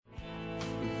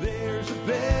There's a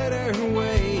better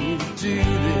way to do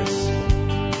this.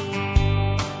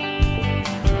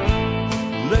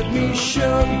 Let me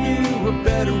show you a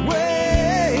better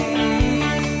way.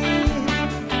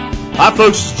 Hi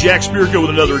folks, it's Jack Spirko with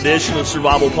another edition of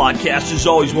Survival Podcast. As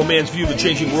always, one man's view of the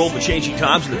changing world, the changing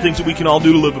times, and the things that we can all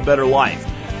do to live a better life.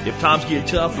 If times get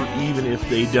tough or even if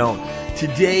they don't.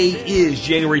 Today is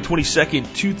January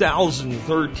 22nd,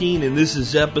 2013, and this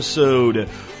is episode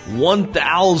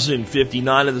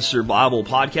 1059 of the Survival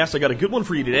Podcast. I got a good one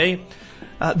for you today.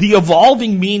 The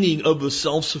evolving meaning of the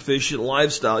self-sufficient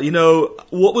lifestyle. You know,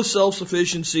 what was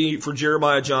self-sufficiency for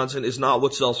Jeremiah Johnson is not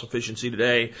what's self-sufficiency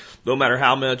today, no matter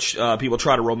how much people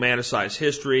try to romanticize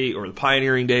history or the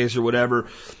pioneering days or whatever.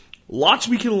 Lots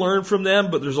we can learn from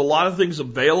them, but there's a lot of things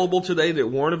available today that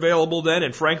weren't available then,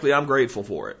 and frankly, I'm grateful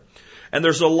for it. And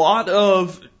there's a lot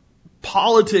of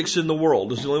politics in the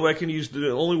world, is the only way I can use,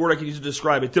 the only word I can use to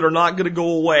describe it, that are not going to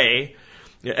go away.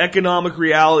 You know, economic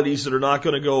realities that are not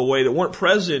going to go away, that weren't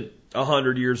present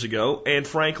 100 years ago, and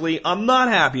frankly, I'm not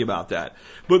happy about that.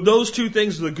 But those two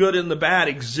things, the good and the bad,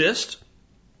 exist.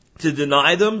 To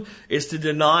deny them is to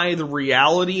deny the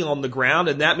reality on the ground,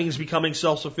 and that means becoming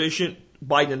self-sufficient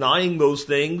by denying those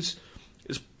things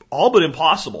is all but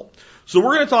impossible. So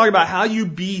we're going to talk about how you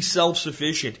be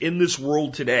self-sufficient in this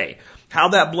world today, how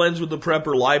that blends with the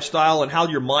prepper lifestyle, and how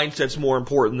your mindset's more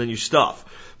important than your stuff.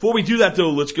 Before we do that,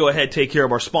 though, let's go ahead and take care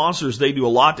of our sponsors. They do a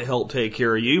lot to help take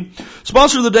care of you.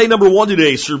 Sponsor of the day, number one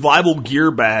today, Survival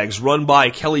Gear Bags, run by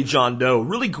Kelly John Doe.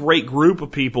 Really great group of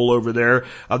people over there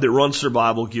that run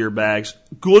Survival Gear Bags.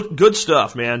 Good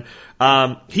stuff, man.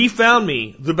 He found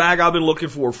me the bag I've been looking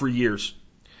for years.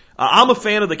 I'm a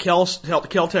fan of the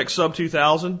Kel-Tec Sub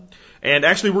 2000. And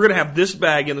actually, we're going to have this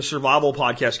bag in the Survival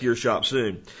Podcast gear shop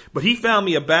soon. But he found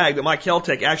me a bag that my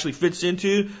Kel-Tec actually fits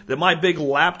into, that my big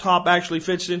laptop actually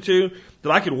fits into,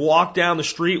 that I could walk down the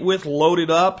street with, load it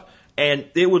up, and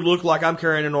it would look like I'm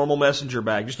carrying a normal messenger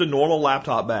bag, just a normal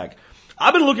laptop bag.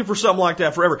 I've been looking for something like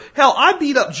that forever. Hell, I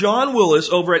beat up John Willis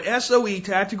over at SOE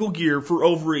Tactical Gear for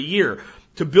over a year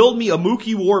to build me a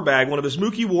Mookie War bag, one of his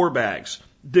Mookie War bags,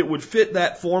 that would fit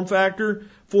that form factor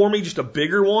for me, just a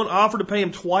bigger one. I offered to pay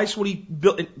him twice what he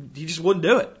built. He just wouldn't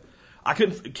do it. I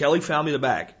couldn't. Kelly found me the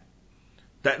bag.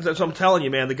 That's what I'm telling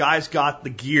you, man. The guy's got the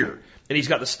gear, and he's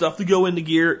got the stuff to go in the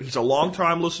gear. He's a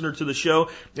long-time listener to the show.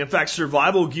 In fact,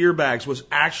 Survival Gear Bags was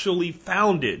actually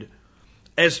founded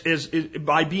as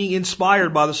by being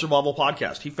inspired by the Survival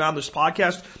Podcast. He found this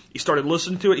podcast. He started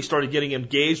listening to it. He started getting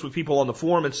engaged with people on the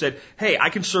forum and said, "Hey, I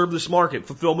can serve this market.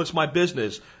 Fulfillment's my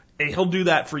business." And he'll do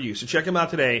that for you. So check him out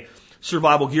today.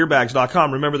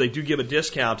 SurvivalGearbags.com. Remember, they do give a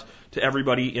discount to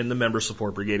everybody in the Member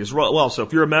Support Brigade as well. So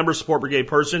if you're a Member Support Brigade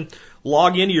person,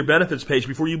 log into your benefits page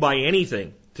before you buy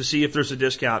anything to see if there's a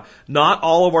discount. Not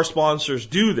all of our sponsors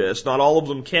do this. Not all of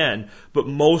them can, but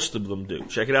most of them do.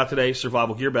 Check it out today,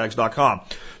 SurvivalGearbags.com.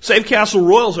 Safe Castle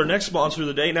Royals, our next sponsor of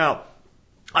the day. Now,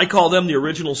 I call them the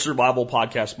original Survival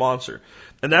Podcast sponsor.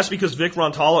 And that's because Vic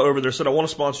Rontala over there said, "I want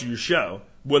to sponsor your show."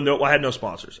 When I had no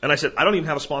sponsors. And I said, "I don't even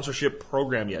have a sponsorship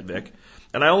program yet, Vic.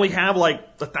 And I only have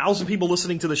like 1,000 people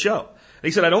listening to the show." And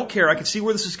he said, "I don't care. I can see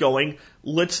where this is going.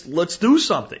 Let's do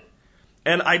something."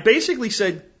 And I basically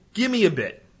said, give me a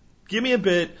bit. Give me a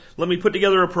bit. Let me put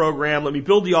together a program. Let me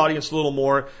build the audience a little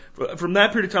more. From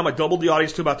that period of time, I doubled the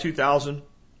audience to about 2,000.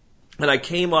 And I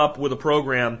came up with a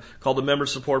program called the Member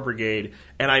Support Brigade.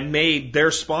 And I made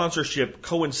their sponsorship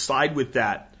coincide with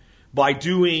that by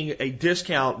doing a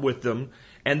discount with them.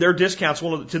 And their discounts,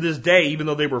 to this day, even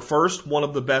though they were first, one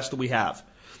of the best that we have.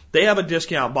 They have a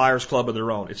discount buyers club of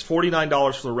their own. It's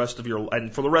 $49 for the rest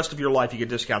of your life you get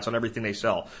discounts on everything they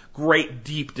sell. Great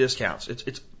deep discounts.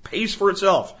 It pays for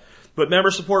itself. But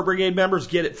Member Support Brigade members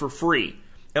get it for free.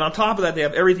 And on top of that, they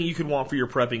have everything you could want for your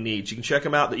prepping needs. You can check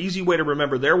them out. The easy way to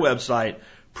remember their website,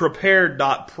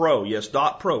 prepared.pro. Yes,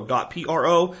 .pro,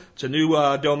 .pro. It's a new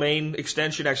domain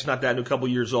extension. Actually, not that new, a couple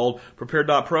years old.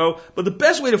 Prepared.pro. But the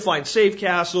best way to find Safe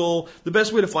Castle, the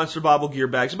best way to find Survival Gear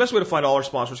Bags, the best way to find all our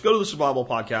sponsors, go to the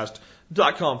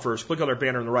survivalpodcast.com first. Click on their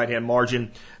banner in the right-hand margin.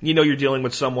 And you know you're dealing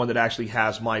with someone that actually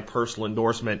has my personal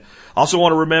endorsement. Also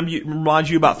want to remind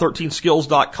you about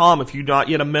 13skills.com. If you're not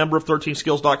yet a member of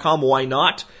 13skills.com, why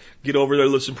not? Get over there.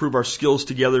 Let's improve our skills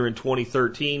together in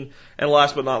 2013. And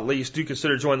last but not least, do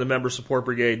consider joining the Member Support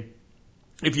Brigade.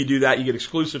 If you do that, you get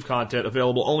exclusive content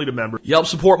available only to members. You help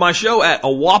support my show at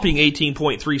a whopping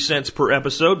 18.3 cents per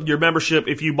episode. Your membership,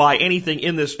 if you buy anything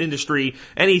in this industry,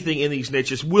 anything in these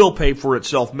niches, will pay for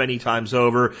itself many times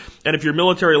over. And if you're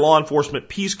military, law enforcement,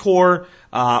 Peace Corps,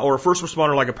 or a first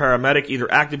responder like a paramedic,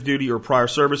 either active duty or prior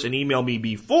service, and email me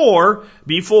before,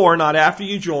 not after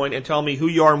you join, and tell me who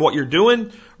you are and what you're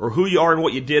doing, or who you are and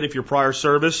what you did if your prior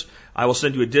service, I will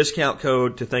send you a discount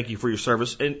code to thank you for your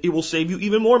service, and it will save you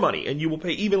even more money, and you will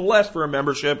pay even less for a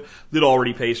membership that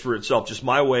already pays for itself. Just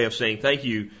my way of saying thank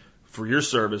you for your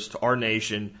service to our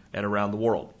nation and around the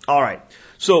world. All right.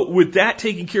 So with that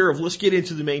taken care of, let's get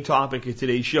into the main topic of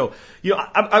today's show.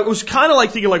 I was kind of like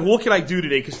thinking, like, what can I do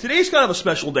today? Because today's kind of a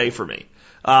special day for me,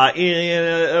 in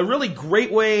a really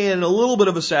great way and a little bit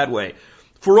of a sad way.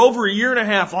 For over a year and a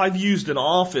half, I've used an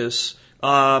office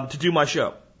to do my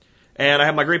show. And I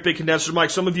have my great big condenser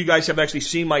mic. Some of you guys have actually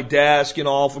seen my desk and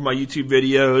all from my YouTube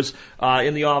videos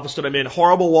in the office that I'm in.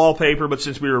 Horrible wallpaper, but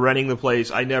since we were renting the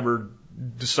place, I never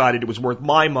decided it was worth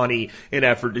my money and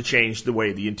effort to change the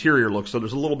way the interior looks. So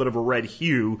there's a little bit of a red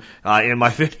hue in my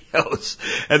videos.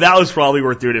 And that was probably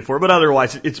worth doing it for. But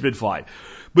otherwise, it's been fine.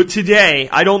 But today,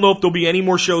 I don't know if there'll be any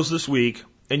more shows this week.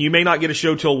 And you may not get a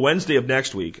show till Wednesday of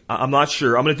next week. I'm not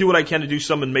sure. I'm going to do what I can to do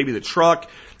some in maybe the truck.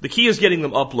 The key is getting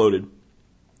them uploaded.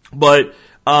 But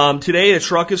today a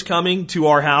truck is coming to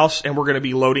our house, and we're going to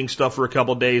be loading stuff for a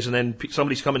couple of days, and then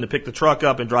somebody's coming to pick the truck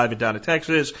up and drive it down to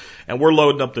Texas, and we're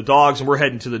loading up the dogs, and we're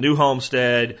heading to the new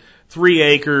homestead, 3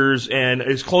 acres, and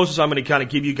as close as I'm going to kind of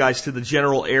give you guys to the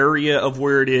general area of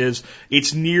where it is,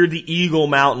 it's near the Eagle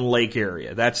Mountain Lake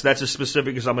area. That's as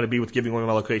specific as I'm going to be with giving away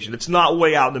my location. It's not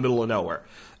way out in the middle of nowhere.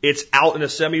 It's out in a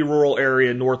semi-rural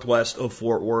area northwest of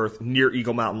Fort Worth, near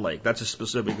Eagle Mountain Lake. That's as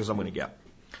specific as I'm going to get.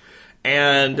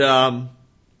 And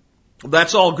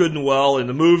that's all good and well, and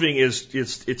the moving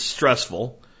it's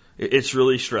stressful. It's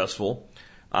really stressful.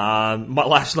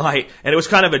 Last night, and it was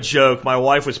kind of a joke, my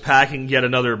wife was packing yet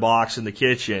another box in the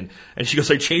kitchen, and she goes,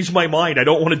 I changed my mind, I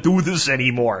don't want to do this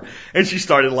anymore. And she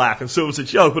started laughing, so it was a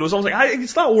joke, but it was almost like,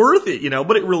 it's not worth it,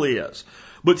 but it really is.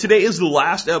 But today is the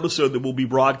last episode that will be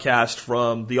broadcast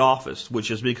from the office, which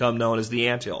has become known as the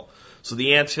Anthill. So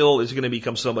the anthill is going to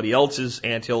become somebody else's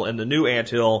anthill, and the new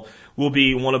anthill will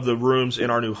be one of the rooms in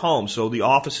our new home. So the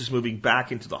office is moving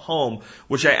back into the home,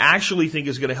 which I actually think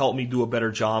is going to help me do a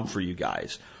better job for you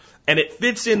guys. And it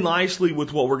fits in nicely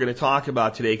with what we're going to talk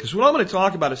about today, because what I'm going to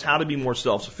talk about is how to be more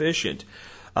self-sufficient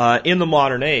in the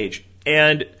modern age.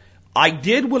 And I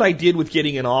did what I did with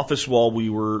getting an office while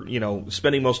we were,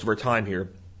 spending most of our time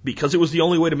here, because it was the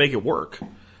only way to make it work.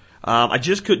 I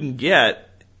just couldn't get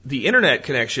the internet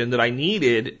connection that I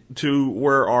needed to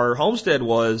where our homestead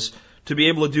was to be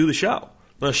able to do the show.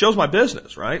 Now, the show's my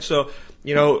business, right? So,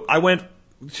 I went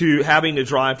to having to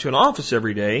drive to an office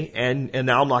every day, and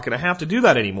now I'm not going to have to do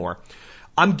that anymore.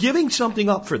 I'm giving something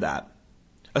up for that.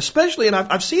 Especially, and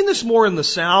I've seen this more in the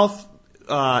South,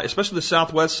 especially the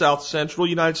Southwest, South Central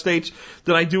United States,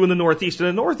 than I do in the Northeast. In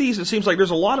the Northeast, it seems like there's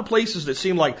a lot of places that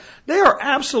seem like they are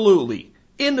absolutely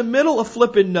in the middle of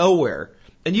flipping nowhere,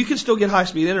 and you can still get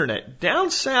high-speed internet.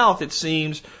 Down south, it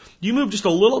seems, you move just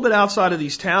a little bit outside of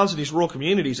these towns and these rural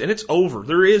communities, and it's over.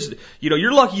 There is,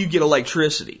 you're lucky you get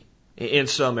electricity in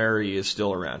some areas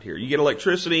still around here. You get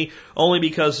electricity only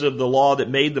because of the law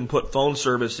that made them put phone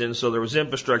service in, so there was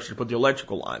infrastructure to put the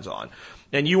electrical lines on.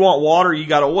 And you want water, you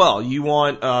got a well. You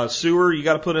want sewer, you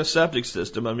got to put in a septic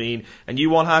system. And you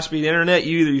want high-speed internet,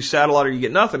 you either use satellite or you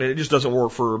get nothing, and it just doesn't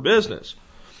work for a business.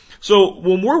 So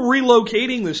when we're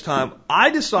relocating this time, I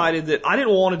decided that I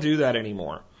didn't want to do that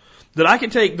anymore. That I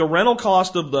could take the rental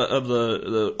cost of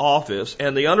the office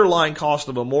and the underlying cost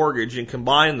of a mortgage and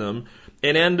combine them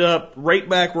and end up right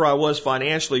back where I was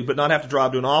financially, but not have to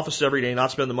drive to an office every day,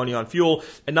 not spend the money on fuel,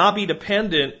 and not be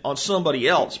dependent on somebody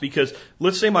else. Because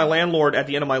let's say my landlord at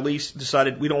the end of my lease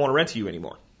decided we don't want to rent to you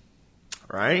anymore.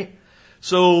 Right?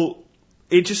 So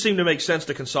it just seemed to make sense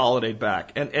to consolidate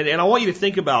back. And I want you to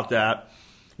think about that.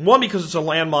 One, because it's a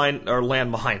landmark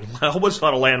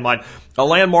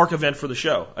event for the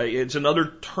show. It's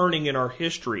another turning in our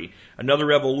history,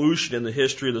 another evolution in the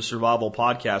history of the Survival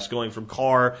Podcast, going from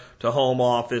car to home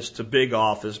office to big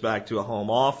office back to a home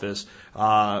office,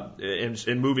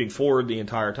 and moving forward the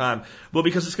entire time. But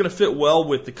because it's going to fit well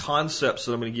with the concepts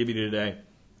that I'm going to give you today.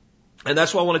 And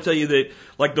that's why I want to tell you that,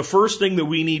 like, the first thing that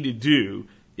we need to do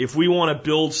if we want to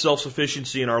build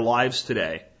self-sufficiency in our lives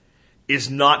today is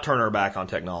not turn our back on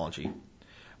technology.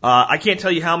 I can't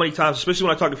tell you how many times, especially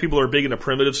when I talk to people who are big into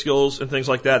primitive skills and things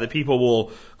like that people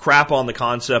will crap on the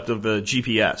concept of the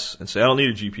GPS and say, I don't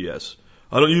need a GPS.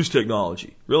 I don't use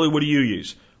technology. Really, what do you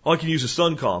use? Oh, I can use a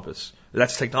sun compass.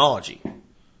 That's technology.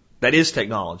 That is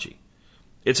technology.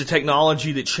 It's a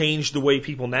technology that changed the way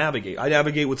people navigate. I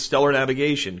navigate with stellar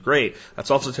navigation. Great.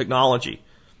 That's also technology.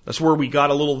 That's where we got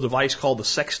a little device called the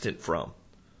sextant from.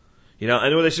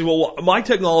 And when they say, well, my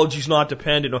technology's not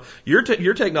dependent on your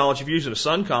technology, if you're using a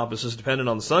sun compass, is dependent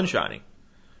on the sun shining,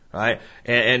 right?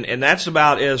 And that's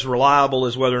about as reliable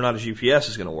as whether or not a GPS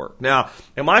is going to work. Now,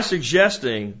 am I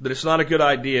suggesting that it's not a good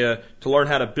idea to learn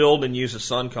how to build and use a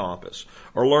sun compass,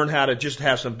 or learn how to just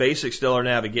have some basic stellar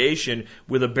navigation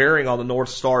with a bearing on the North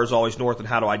Star is always north and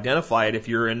how to identify it if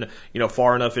you're in,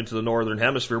 far enough into the northern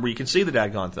hemisphere where you can see the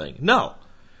daggone thing? No.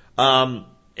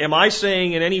 Am I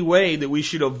saying in any way that we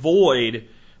should avoid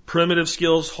primitive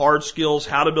skills, hard skills,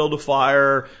 how to build a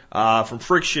fire, from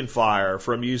friction fire,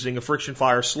 from using a friction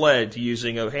fire sled to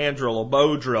using a hand drill, a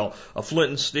bow drill, a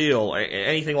flint and steel,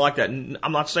 anything like that?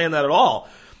 I'm not saying that at all.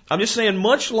 I'm just saying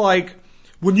much like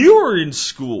when you were in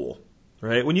school,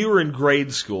 right? When you were in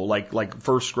grade school, like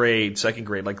first grade, second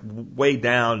grade, like way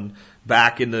down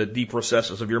back in the deep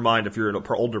recesses of your mind, if you're an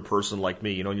older person like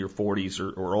me, in your 40s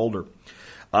or older.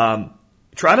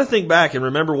 Try to think back and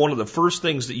remember one of the first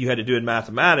things that you had to do in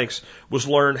mathematics was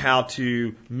learn how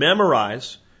to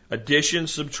memorize addition,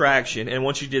 subtraction, and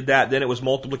once you did that, then it was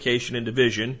multiplication and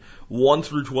division, 1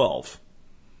 through 12.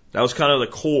 That was kind of the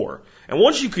core. And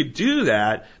once you could do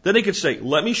that, then they could say,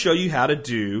 let me show you how to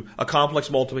do a complex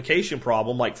multiplication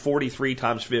problem like 43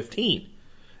 times 15.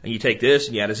 And you take this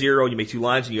and you add a 0 and you make 2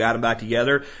 lines and you add them back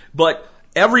together. But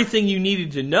everything you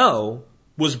needed to know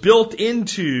was built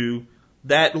into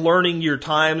that learning your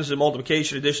times and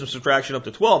multiplication, addition, subtraction up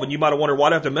to 12. And you might have wondered, why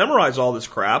do I have to memorize all this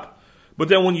crap? But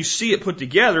then when you see it put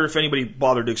together, if anybody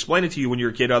bothered to explain it to you when you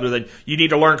were a kid other than you need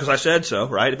to learn because I said so,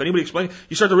 right? If anybody explained it,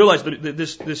 you start to realize that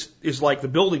this is like the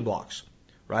building blocks,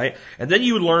 right? And then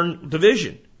you would learn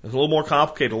division. It's a little more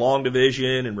complicated, long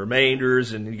division and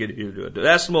remainders, and you get to do a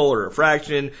decimal or a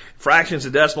fraction, fractions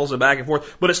and decimals and back and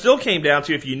forth. But it still came down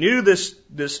to if you knew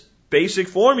this basic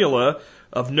formula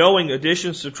of knowing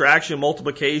addition, subtraction,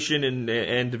 multiplication,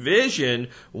 and division,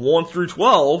 1 through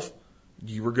 12,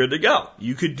 you were good to go.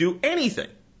 You could do anything.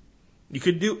 You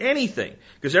could do anything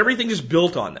because everything is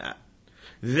built on that.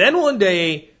 Then one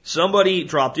day, somebody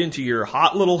dropped into your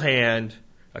hot little hand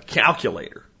a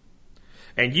calculator,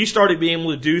 and you started being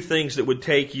able to do things that would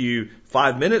take you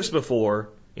 5 minutes before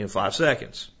in 5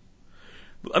 seconds.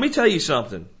 Let me tell you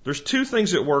something. There's 2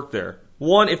 things that work there.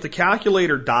 1, if the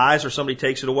calculator dies or somebody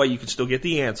takes it away, you can still get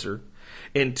the answer.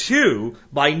 And 2,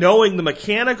 by knowing the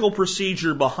mechanical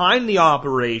procedure behind the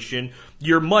operation,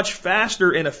 you're much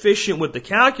faster and efficient with the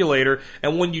calculator.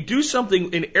 And when you do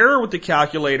something in error with the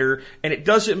calculator and it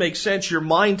doesn't make sense, your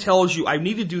mind tells you, I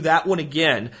need to do that one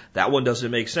again. That one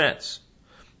doesn't make sense.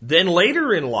 Then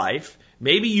later in life,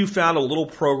 maybe you found a little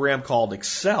program called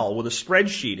Excel with a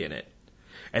spreadsheet in it.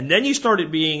 And then you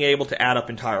started being able to add up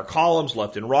entire columns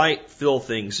left and right, fill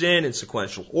things in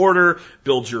sequential order,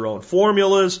 build your own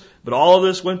formulas, but all of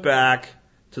this went back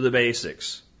to the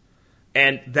basics.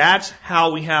 And that's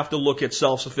how we have to look at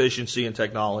self-sufficiency in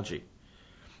technology.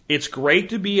 It's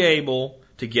great to be able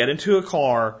to get into a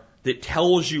car that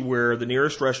tells you where the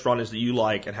nearest restaurant is that you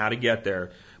like and how to get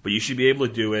there, but you should be able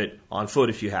to do it on foot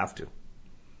if you have to.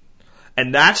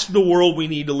 And that's the world we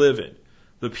need to live in.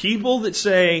 The people that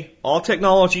say all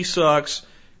technology sucks,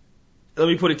 let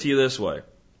me put it to you this way.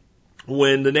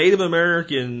 When the Native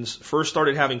Americans first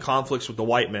started having conflicts with the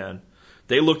white man,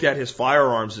 they looked at his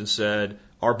firearms and said,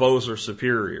 our bows are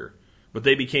superior. But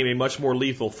they became a much more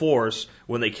lethal force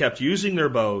when they kept using their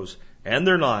bows and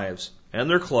their knives and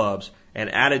their clubs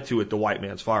and added to it the white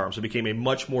man's firearms. It became a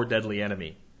much more deadly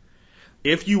enemy.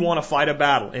 If you want to fight a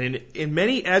battle, and in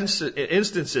many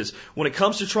instances, when it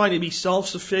comes to trying to be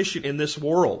self-sufficient in this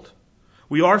world,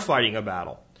 we are fighting a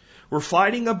battle. We're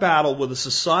fighting a battle with a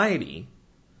society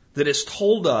that has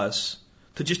told us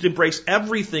to just embrace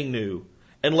everything new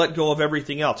and let go of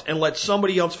everything else and let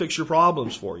somebody else fix your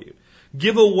problems for you.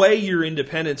 Give away your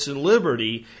independence and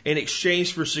liberty in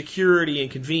exchange for security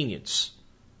and convenience.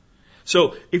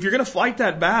 So if you're going to fight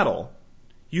that battle,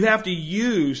 you have to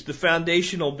use the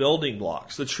foundational building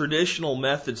blocks, the traditional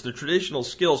methods, the traditional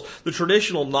skills, the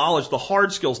traditional knowledge, the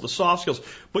hard skills, the soft skills,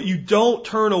 but you don't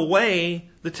turn away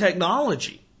the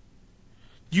technology.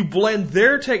 You blend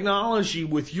their technology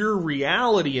with your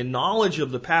reality and knowledge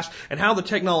of the past and how the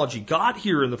technology got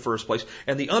here in the first place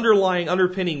and the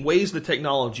underpinning ways the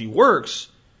technology works,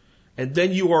 and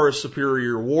then you are a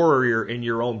superior warrior in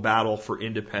your own battle for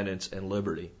independence and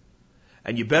liberty.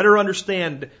 And you better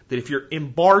understand that if you're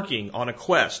embarking on a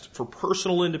quest for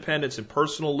personal independence and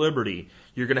personal liberty,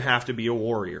 you're going to have to be a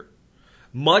warrior.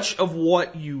 Much of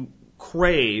what you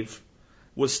crave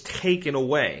was taken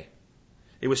away.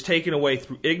 It was taken away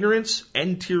through ignorance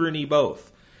and tyranny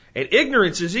both. And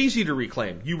ignorance is easy to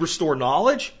reclaim. You restore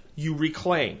knowledge, you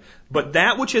reclaim. But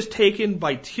that which is taken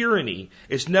by tyranny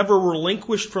is never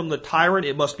relinquished from the tyrant.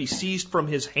 It must be seized from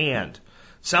his hand.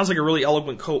 Sounds like a really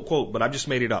eloquent quote, but I've just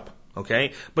made it up.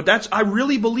 Okay? But I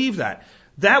really believe that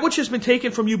That which has been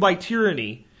taken from you by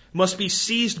tyranny must be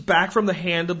seized back from the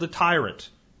hand of the tyrant.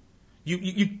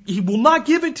 He will not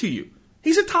give it to you.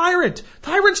 He's a tyrant.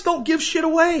 Tyrants don't give shit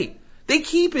away. They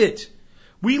keep it.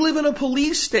 We live in a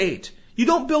police state. You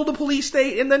don't build a police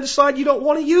state and then decide you don't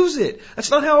want to use it.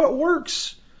 That's not how it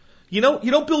works. You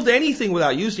don't build anything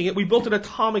without using it. We built an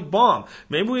atomic bomb.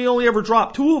 Maybe we only ever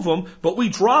dropped 2 of them, but we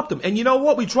dropped them. And you know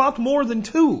what? We dropped more than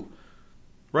 2.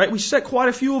 Right? We set quite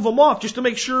a few of them off just to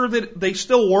make sure that they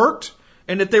still worked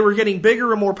and that they were getting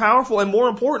bigger and more powerful, and more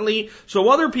importantly, so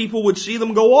other people would see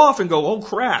them go off and go, oh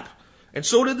crap. And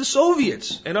so did the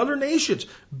Soviets and other nations.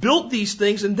 Built these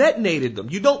things and detonated them.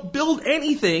 You don't build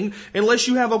anything unless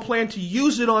you have a plan to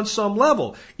use it on some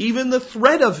level. Even the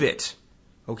threat of it.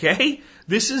 Okay?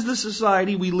 This is the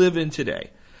society we live in today.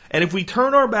 And if we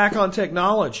turn our back on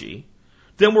technology,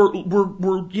 then we're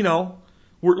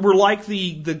like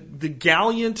the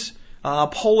gallant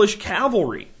Polish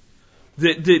cavalry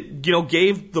that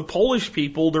gave the Polish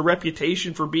people the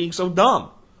reputation for being so dumb.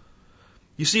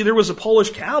 You see, there was a Polish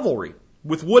cavalry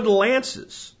with wooden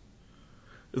lances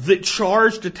that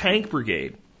charged a tank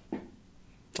brigade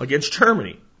against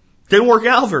Germany. Didn't work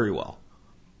out very well.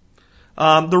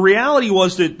 The reality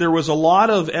was that there was a lot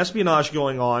of espionage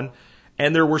going on,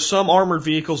 and there were some armored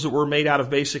vehicles that were made out of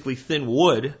basically thin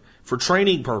wood for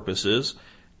training purposes,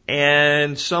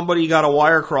 and somebody got a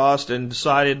wire crossed and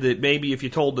decided that maybe if you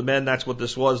told the men that's what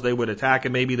this was, they would attack,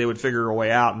 and maybe they would figure a way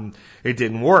out, and it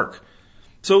didn't work.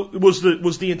 So was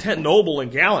the intent noble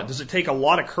and gallant? Does it take a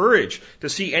lot of courage to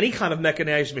see any kind of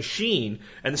mechanized machine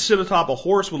and sit atop a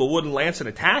horse with a wooden lance and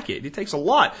attack it? It takes a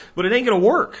lot, but it ain't going to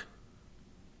work.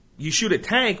 You shoot a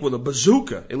tank with a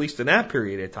bazooka, at least in that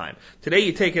period of time. Today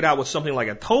you take it out with something like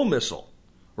a tow missile,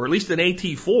 or at least an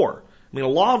AT-4. I mean, a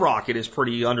law rocket is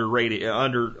pretty underrated,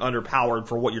 underpowered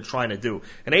for what you're trying to do.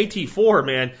 An AT-4,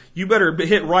 man, you better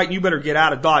hit right and you better get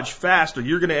out of Dodge fast or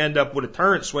you're going to end up with a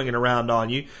turret swinging around on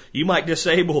you. You might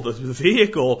disable the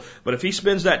vehicle, but if he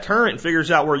spins that turret and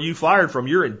figures out where you fired from,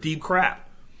 you're in deep crap.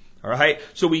 All right?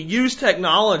 So we use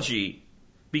technology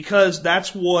because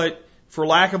that's what, for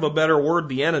lack of a better word,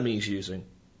 the enemy's using.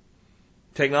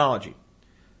 Technology.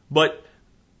 But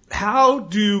how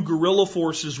do guerrilla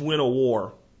forces win a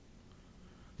war?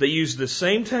 They use the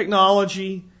same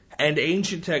technology and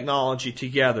ancient technology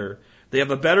together. They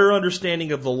have a better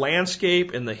understanding of the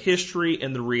landscape and the history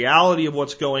and the reality of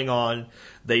what's going on.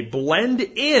 They blend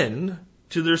in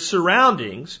to their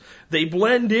surroundings. They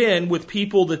blend in with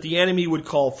people that the enemy would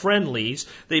call friendlies.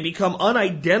 They become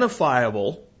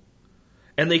unidentifiable,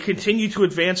 and they continue to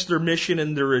advance their mission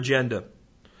and their agenda.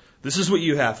 This is what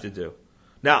you have to do.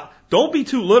 Now, don't be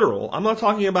too literal. I'm not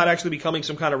talking about actually becoming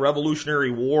some kind of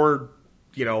revolutionary war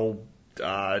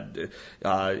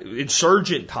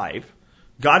insurgent type.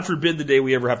 God forbid the day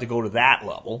we ever have to go to that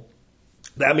level.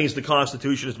 That means the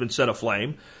Constitution has been set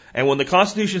aflame. And when the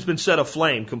Constitution has been set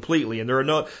aflame completely, and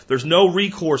there's no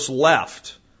recourse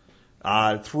left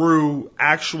through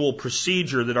actual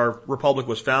procedure that our republic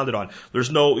was founded on.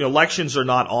 There's no elections are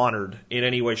not honored in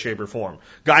any way, shape, or form.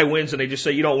 Guy wins and they just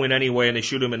say you don't win anyway, and they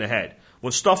shoot him in the head.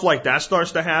 When stuff like that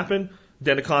starts to happen,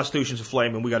 then the Constitution's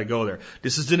aflame and we got to go there.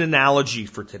 This is an analogy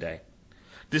for today.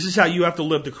 This is how you have to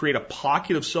live to create a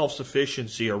pocket of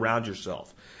self-sufficiency around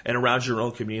yourself and around your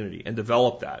own community and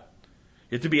develop that.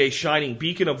 You have to be a shining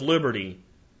beacon of liberty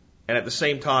and at the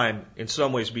same time, in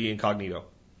some ways, be incognito.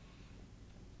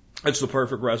 It's the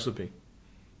perfect recipe.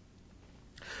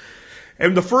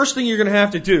 And the first thing you're going to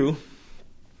have to do,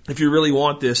 if you really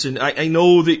want this, and I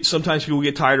know that sometimes people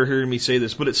get tired of hearing me say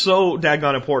this, but it's so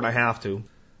daggone important I have to.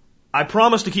 I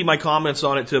promise to keep my comments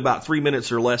on it to about 3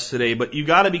 minutes or less today, but you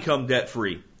got to become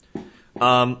debt-free.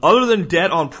 Other than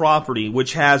debt on property,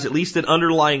 which has at least an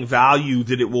underlying value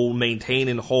that it will maintain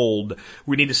and hold,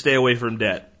 we need to stay away from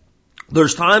debt.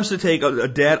 There's times to take a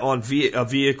debt on a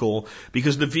vehicle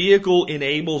because the vehicle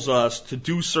enables us to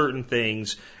do certain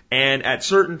things, and at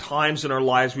certain times in our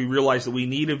lives we realize that we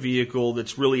need a vehicle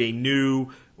that's really a new,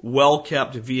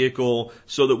 well-kept vehicle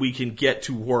so that we can get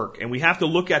to work. And we have to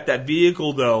look at that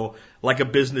vehicle, though, like a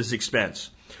business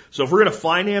expense. So if we're going to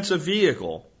finance a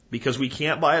vehicle because we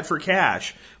can't buy it for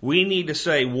cash, we need to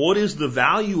say, what is the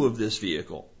value of this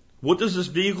vehicle? What does this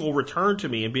vehicle return to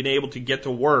me in being able to get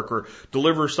to work or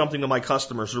deliver something to my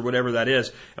customers or whatever that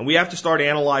is? And we have to start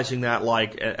analyzing that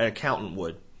like an accountant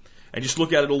would. And just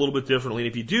look at it a little bit differently. And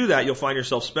if you do that, you'll find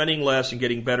yourself spending less and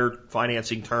getting better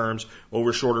financing terms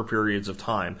over shorter periods of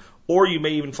time. Or you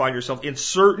may even find yourself in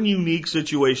certain unique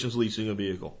situations leasing a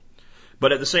vehicle.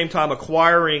 But at the same time,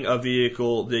 acquiring a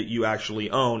vehicle that you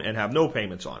actually own and have no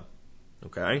payments on.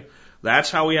 Okay? That's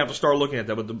how we have to start looking at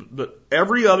that. But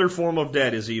every other form of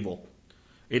debt is evil.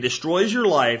 It destroys your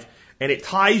life, and it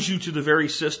ties you to the very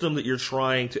system that you're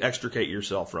trying to extricate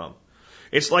yourself from.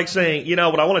 It's like saying, you know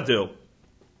what I want to do?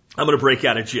 I'm going to break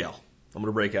out of jail.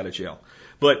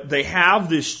 But they have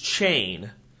this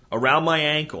chain around my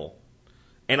ankle,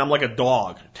 and I'm like a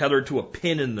dog tethered to a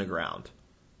pin in the ground,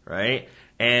 right?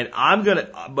 And all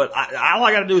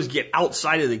I got to do is get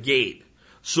outside of the gate.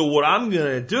 So what I'm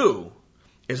going to do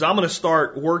is I'm going to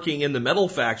start working in the metal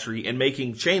factory and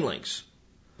making chain links.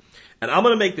 And I'm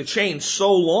going to make the chain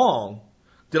so long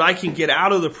that I can get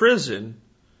out of the prison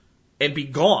and be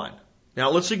gone.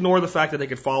 Now, let's ignore the fact that they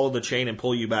could follow the chain and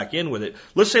pull you back in with it.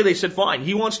 Let's say they said, fine,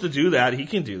 he wants to do that. He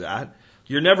can do that.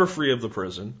 You're never free of the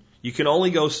prison. You can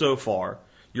only go so far.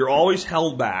 You're always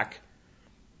held back.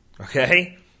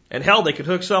 Okay? And hell, they could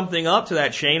hook something up to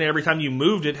that chain, and every time you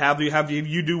moved it, have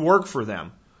you do work for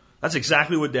them. That's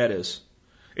exactly what debt is.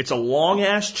 It's a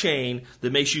long-ass chain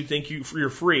that makes you think you're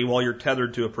free while you're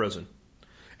tethered to a prison.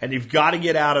 And you've got to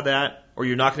get out of that, or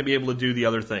you're not going to be able to do the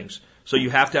other things. So you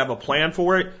have to have a plan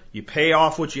for it. You pay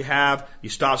off what you have. You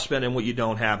stop spending what you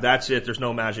don't have. That's it. There's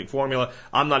no magic formula.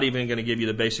 I'm not even going to give you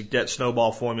the basic debt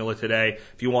snowball formula today.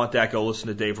 If you want that, go listen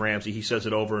to Dave Ramsey. He says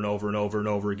it over and over and over and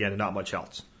over again, and not much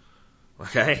else.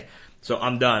 Okay? So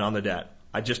I'm done on the debt.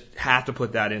 I just have to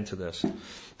put that into this.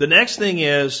 The next thing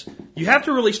is you have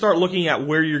to really start looking at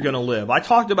where you're going to live. I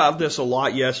talked about this a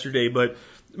lot yesterday, but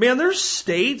man, there's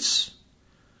states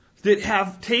that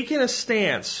have taken a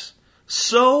stance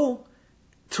so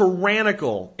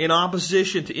tyrannical in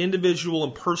opposition to individual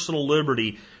and personal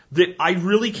liberty that I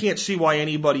really can't see why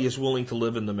anybody is willing to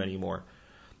live in them anymore.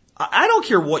 I don't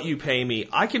care what you pay me.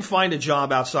 I can find a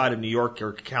job outside of New York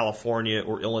or California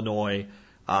or Illinois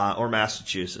or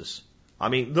Massachusetts. I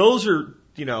mean, those are,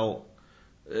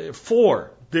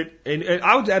 four. And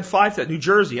I would add five to that, New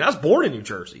Jersey. And I was born in New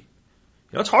Jersey.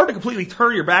 It's hard to completely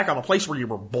turn your back on a place where you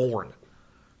were born.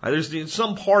 There's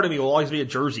some part of me will always be a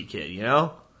Jersey kid,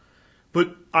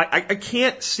 But I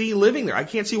can't see living there. I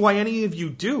can't see why any of you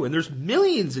do. And there's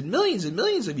millions and millions and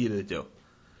millions of you that do.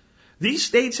 These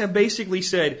states have basically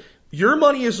said, your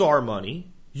money is our money.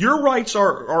 Your rights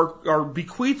are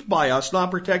bequeathed by us,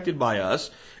 not protected by us.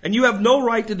 And you have no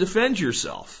right to defend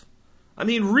yourself. I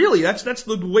mean, really, that's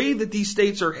the way that these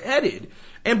states are headed.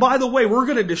 And by the way, we're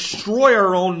going to destroy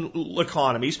our own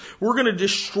economies. We're going to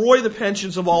destroy the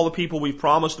pensions of all the people we've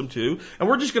promised them to. And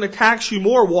we're just going to tax you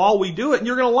more while we do it. And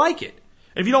you're going to like it.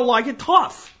 And if you don't like it,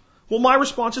 tough. Well, my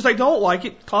response is I don't like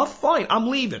it. Tough, fine. I'm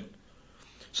leaving.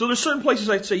 So there's certain places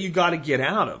I'd say you got to get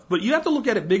out of. But you have to look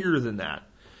at it bigger than that.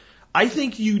 I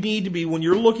think you need to be, when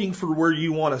you're looking for where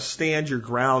you want to stand your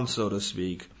ground, so to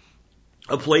speak,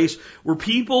 a place where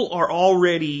people are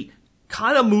already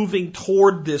kind of moving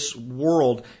toward this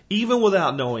world, even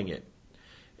without knowing it.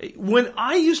 When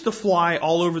I used to fly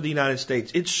all over the United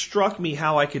States, it struck me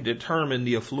how I could determine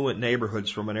the affluent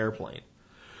neighborhoods from an airplane.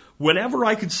 Whenever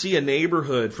I could see a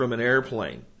neighborhood from an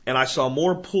airplane, and I saw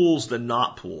more pools than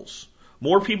not pools,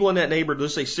 more people in that neighborhood,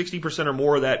 let's say 60% or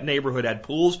more of that neighborhood had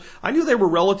pools, I knew they were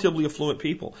relatively affluent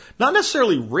people. Not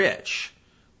necessarily rich,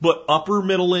 but upper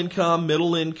middle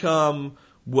income,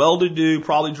 well-to-do,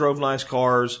 probably drove nice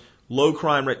cars, low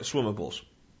crime rate, swimming pools.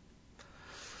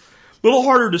 A little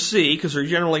harder to see because they're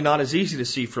generally not as easy to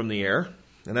see from the air,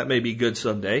 and that may be good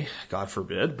someday, God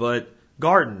forbid, but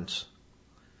gardens.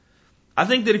 I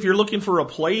think that if you're looking for a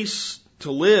place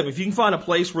to live, if you can find a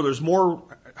place where there's more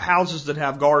houses that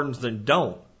have gardens than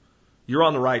don't, you're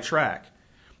on the right track.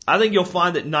 I think you'll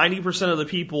find that 90% of the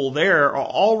people there are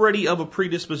already of a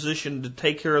predisposition to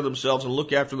take care of themselves and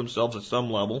look after themselves at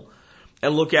some level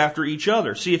and look after each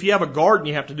other. See, if you have a garden,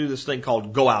 you have to do this thing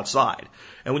called go outside.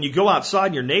 And when you go outside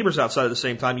and your neighbor's outside at the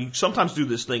same time, you sometimes do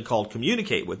this thing called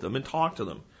communicate with them and talk to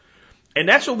them. And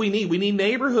that's what we need. We need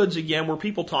neighborhoods again where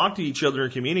people talk to each other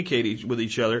and communicate with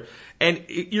each other. And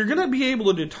you're going to be able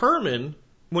to determine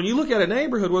when you look at a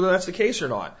neighborhood whether that's the case or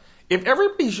not. If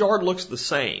everybody's yard looks the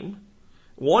same,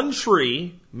 one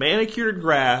tree, manicured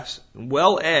grass,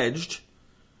 well-edged,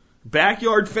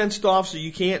 backyard fenced off so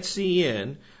you can't see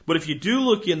in, but if you do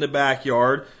look in the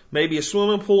backyard, maybe a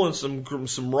swimming pool and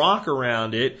some rock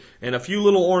around it and a few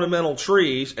little ornamental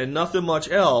trees and nothing much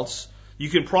else, you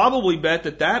can probably bet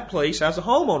that that place has a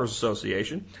homeowners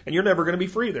association and you're never going to be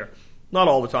free there. Not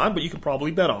all the time, but you can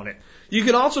probably bet on it. You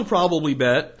can also probably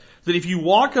bet that if you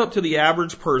walk up to the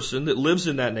average person that lives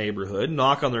in that neighborhood,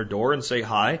 knock on their door and say,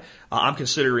 hi, I'm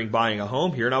considering buying a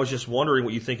home here and I was just wondering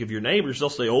what you think of your neighbors, they'll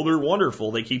say, oh, they're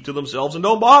wonderful. They keep to themselves and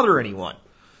don't bother anyone.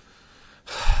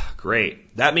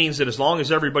 Great. That means that as long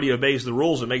as everybody obeys the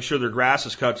rules and makes sure their grass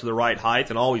is cut to the right height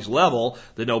and always level,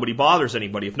 that nobody bothers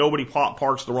anybody. If nobody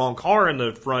parks the wrong car in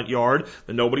the front yard,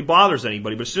 then nobody bothers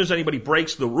anybody. But as soon as anybody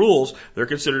breaks the rules, they're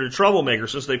considered a troublemaker.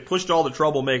 Since they pushed all the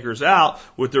troublemakers out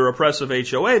with their oppressive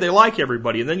HOA, they like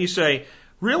everybody. And then you say,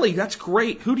 really, that's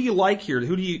great. Who do you like here?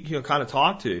 Who do you kind of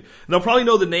talk to? And they'll probably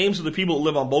know the names of the people that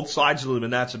live on both sides of them,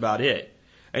 and that's about it.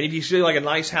 And if you see like a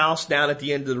nice house down at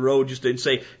the end of the road, just didn't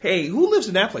say, hey, who lives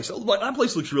in that place? Oh, that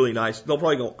place looks really nice. They'll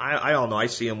probably go, I don't know. I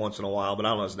see him once in a while, but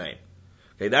I don't know his name.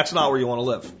 Okay, that's not where you want to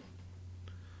live.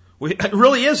 It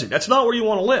really isn't. That's not where you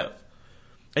want to live.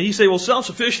 And you say, well,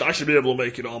 self-sufficient, I should be able to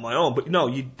make it on my own. But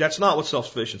no, that's not what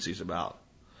self-sufficiency is about.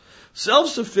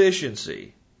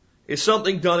 Self-sufficiency is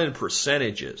something done in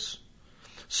percentages.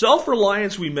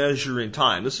 Self-reliance we measure in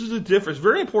time. This is a difference,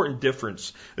 very important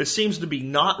difference that seems to be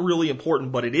not really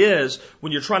important, but it is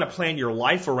when you're trying to plan your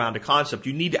life around a concept.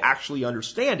 You need to actually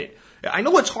understand it. I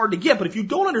know it's hard to get, but if you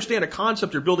don't understand a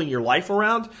concept you're building your life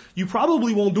around, you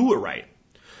probably won't do it right.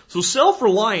 So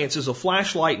self-reliance is a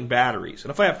flashlight and batteries.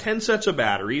 And if I have 10 sets of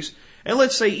batteries, and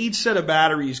let's say each set of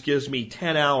batteries gives me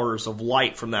 10 hours of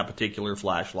light from that particular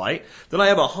flashlight, then I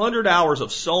have 100 hours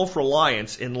of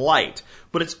self-reliance in light.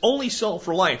 But it's only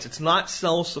self-reliance. It's not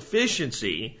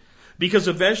self-sufficiency, because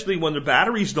eventually when the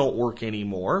batteries don't work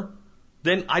anymore,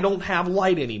 then I don't have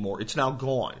light anymore. It's now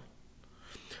gone.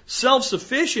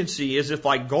 Self-sufficiency is if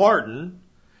I garden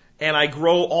and I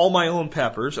grow all my own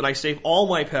peppers, and I save all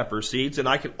my pepper seeds, and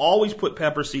I can always put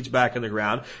pepper seeds back in the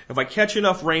ground. If I catch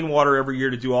enough rainwater every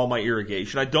year to do all my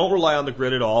irrigation, I don't rely on the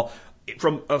grid at all.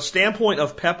 From a standpoint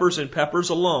of peppers and peppers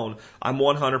alone, I'm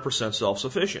 100%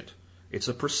 self-sufficient. It's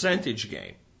a percentage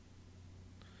game.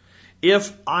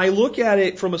 If I look at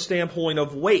it from a standpoint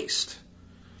of waste,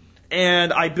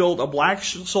 and I build a black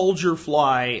soldier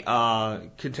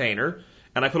fly container,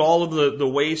 and I put all of the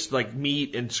waste, like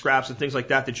meat and scraps and things like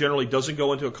that generally doesn't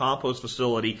go into a compost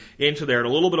facility into there, and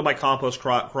a little bit of my compost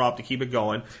crop to keep it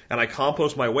going, and I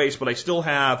compost my waste, but I still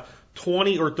have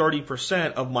 20 or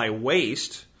 30% of my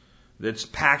waste that's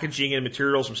packaging and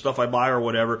materials from stuff I buy or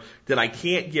whatever that I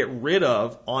can't get rid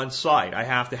of on site. I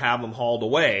have to have them hauled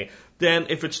away. Then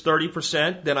if it's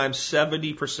 30%, then I'm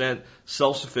 70%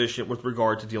 self-sufficient with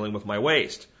regard to dealing with my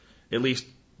waste. At least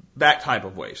that type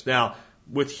of waste. Now,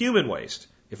 with human waste,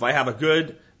 if I have a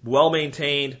good,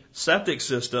 well-maintained septic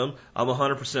system, I'm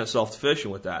 100%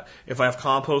 self-sufficient with that. If I have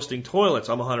composting toilets,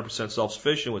 I'm 100%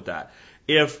 self-sufficient with that.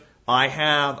 If I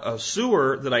have a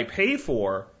sewer that I pay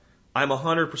for, I'm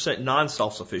 100%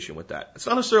 non-self-sufficient with that. It's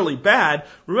not necessarily bad.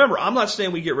 Remember, I'm not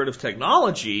saying we get rid of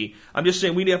technology. I'm just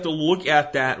saying we have to look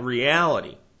at that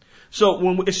reality.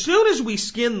 So as soon as we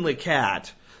skin the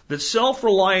cat that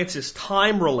self-reliance is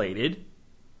time-related,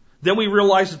 then we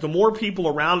realize that the more people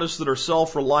around us that are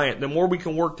self-reliant, the more we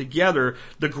can work together,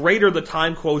 the greater the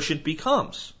time quotient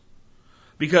becomes.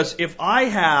 Because if I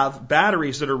have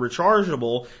batteries that are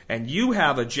rechargeable and you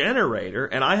have a generator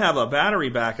and I have a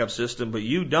battery backup system but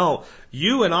you don't,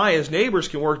 you and I as neighbors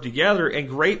can work together and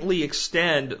greatly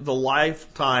extend the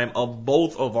lifetime of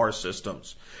both of our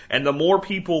systems. And the more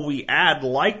people we add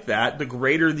like that, the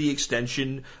greater the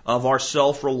extension of our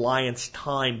self-reliance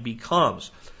time becomes.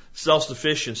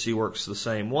 Self-sufficiency works the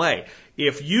same way.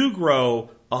 If you grow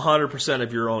 100%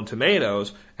 of your own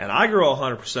tomatoes and I grow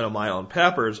 100% of my own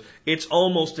peppers, it's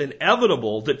almost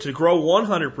inevitable that to grow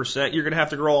 100%, you're going to have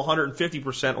to grow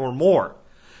 150% or more.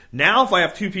 Now, if I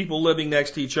have two people living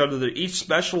next to each other that each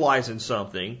specialize in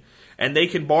something and they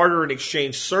can barter and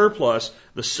exchange surplus,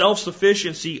 the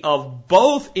self-sufficiency of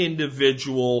both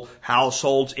individual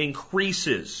households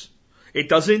increases. It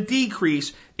doesn't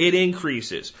decrease, it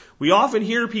increases. We often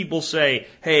hear people say,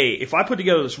 hey, if I put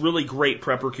together this really great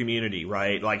prepper community,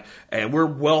 right, and we're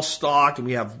well stocked and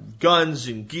we have guns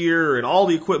and gear and all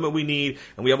the equipment we need,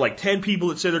 and we have like 10 people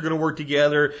that say they're going to work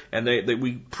together, and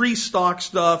we pre-stock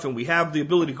stuff, and we have the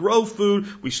ability to grow food,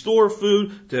 we store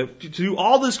food, to do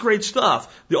all this great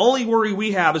stuff. The only worry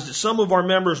we have is that some of our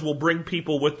members will bring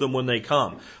people with them when they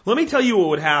come. Let me tell you what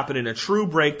would happen in a true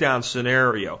breakdown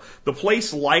scenario. The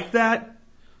place like that,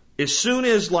 as soon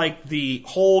as like the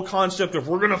whole concept of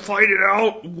we're going to fight it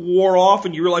out wore off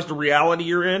and you realize the reality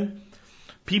you're in,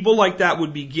 people like that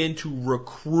would begin to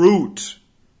recruit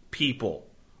people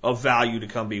of value to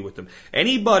come be with them.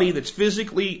 Anybody that's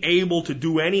physically able to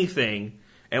do anything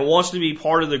and wants to be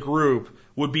part of the group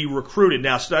would be recruited.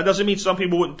 Now, that doesn't mean some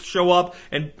people wouldn't show up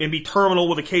and be terminal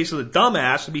with a case of the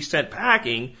dumbass and be sent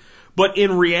packing, but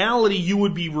in reality, you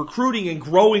would be recruiting and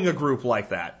growing a group like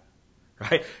that.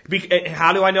 Right?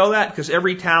 How do I know that? Because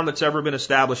every town that's ever been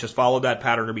established has followed that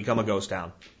pattern to become a ghost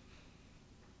town.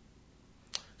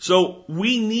 So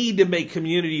we need to make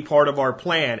community part of our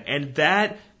plan, and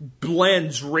that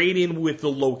blends right in with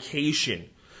the location.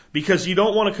 Because you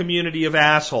don't want a community of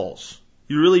assholes.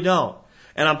 You really don't.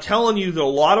 And I'm telling you that a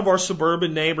lot of our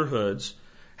suburban neighborhoods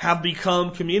have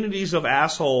become communities of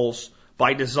assholes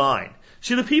by design.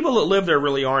 See, the people that live there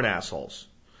really aren't assholes.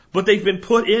 But they've been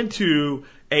put into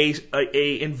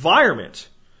a environment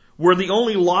where the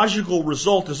only logical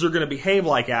result is they're going to behave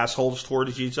like assholes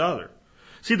towards each other.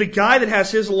 See, the guy that has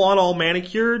his lawn all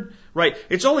manicured, right,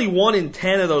 it's only 1 in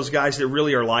 10 of those guys that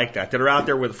really are like that are out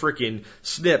there with freaking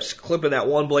snips clipping that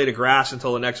one blade of grass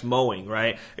until the next mowing,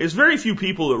 right? There's very few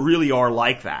people that really are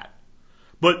like that.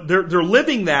 But they're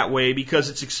living that way because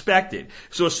it's expected.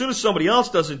 So as soon as somebody else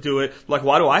doesn't do it, like,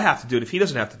 why do I have to do it if he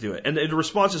doesn't have to do it? And the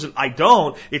response isn't, I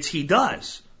don't, it's he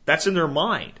does. That's in their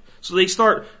mind. So they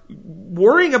start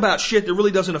worrying about shit that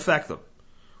really doesn't affect them.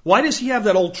 Why does he have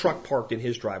that old truck parked in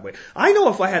his driveway? I know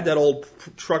if I had that old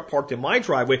truck parked in my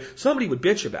driveway, somebody would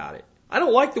bitch about it. I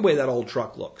don't like the way that old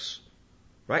truck looks.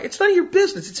 Right? It's none of your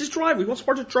business. It's his driveway. He wants to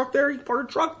park a truck there, he can park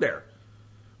a truck there.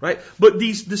 Right? But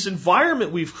this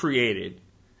environment we've created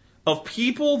of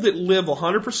people that live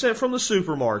 100% from the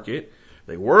supermarket,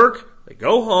 they work, they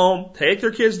go home, take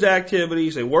their kids to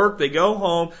activities, they work, they go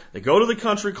home, they go to the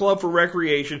country club for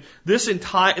recreation.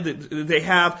 They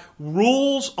have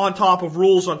rules on top of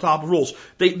rules on top of rules.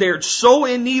 They're so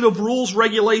in need of rules,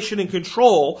 regulation, and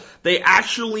control, they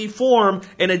actually form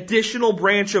an additional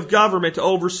branch of government to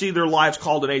oversee their lives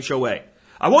called an HOA.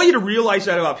 I want you to realize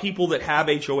that about people that have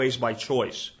HOAs by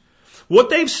choice. What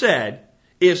they've said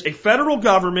is a federal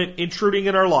government intruding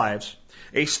in our lives,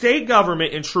 a state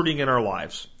government intruding in our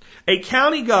lives, a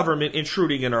county government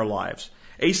intruding in our lives,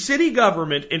 a city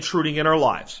government intruding in our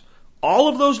lives. All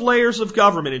of those layers of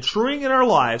government intruding in our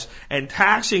lives and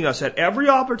taxing us at every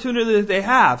opportunity that they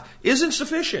have isn't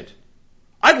sufficient.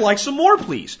 I'd like some more,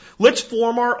 please. Let's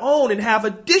form our own and have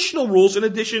additional rules in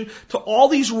addition to all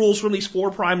these rules from these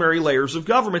 4 primary layers of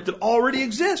government that already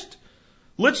exist.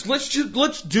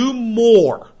 Let's do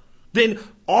more than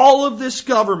all of this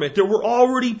government that we're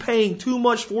already paying too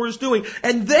much for is doing.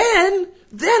 And then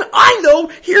I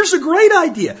know, here's a great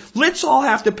idea. Let's all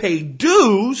have to pay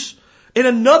dues and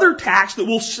another tax that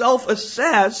will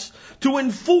self-assess to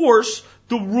enforce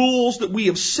the rules that we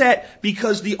have set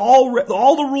because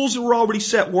all the rules that were already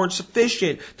set weren't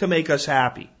sufficient to make us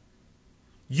happy.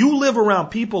 You live around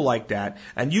people like that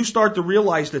and you start to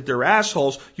realize that they're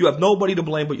assholes, you have nobody to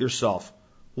blame but yourself.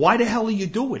 Why the hell are you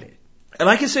doing it? And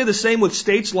I can say the same with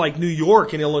states like New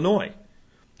York and Illinois.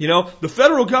 You know, the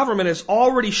federal government has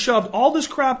already shoved all this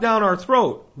crap down our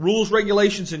throat. Rules,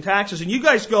 regulations, and taxes. And you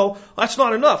guys go, that's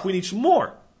not enough. We need some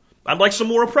more. I'd like some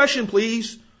more oppression,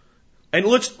 please. And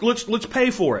let's pay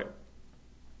for it.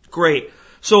 Great.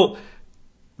 So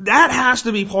that has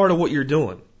to be part of what you're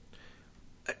doing.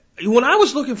 When I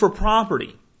was looking for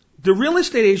property, the real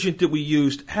estate agent that we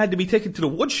used had to be taken to the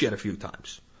woodshed a few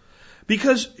times.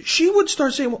 Because she would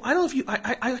start saying, well, I don't know if you,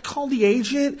 I called the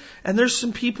agent and there's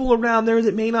some people around there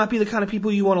that may not be the kind of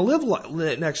people you want to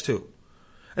live next to.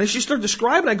 And she started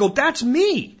describing, I go, that's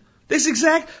me.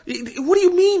 What do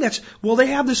you mean? Well, they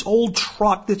have this old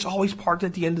truck that's always parked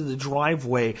at the end of the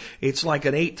driveway. It's like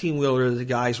an 18-wheeler. The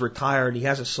guy's retired and he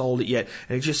hasn't sold it yet.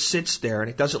 And it just sits there and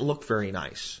it doesn't look very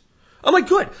nice. I'm like,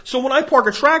 good. So when I park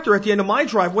a tractor at the end of my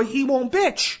driveway, he won't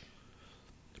bitch.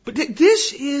 But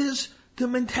this is the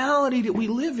mentality that we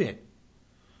live in.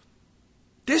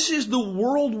 This is the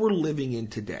world we're living in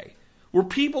today, where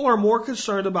people are more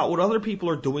concerned about what other people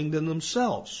are doing than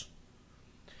themselves.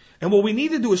 And what we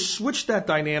need to do is switch that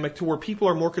dynamic to where people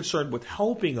are more concerned with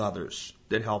helping others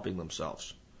than helping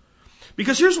themselves.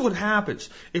 Because here's what happens.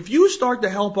 If you start to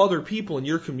help other people in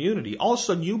your community, all of a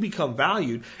sudden you become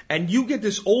valued and you get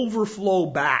this overflow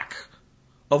back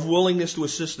of willingness to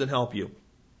assist and help you.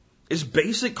 It's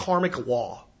basic karmic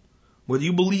law. Whether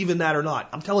you believe in that or not.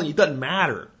 I'm telling you, it doesn't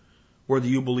matter whether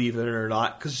you believe in it or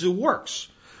not, because it works.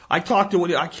 I can't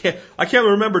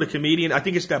remember the comedian. I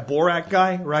think it's that Borat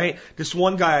guy, right? This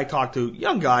one guy I talked to,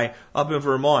 young guy up in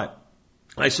Vermont.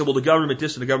 I said, well, the government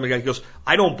this and the government that. He goes,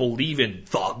 I don't believe in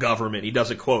the government. He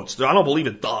does it quotes. I don't believe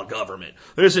in the government.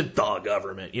 There isn't the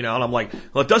government, you know. And I'm like,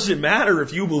 well, it doesn't matter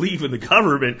if you believe in the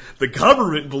government. The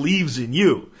government believes in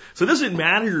you. So it doesn't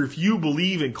matter if you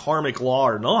believe in karmic law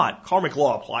or not. Karmic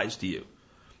law applies to you.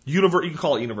 You can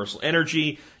call it universal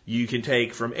energy. You can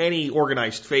take from any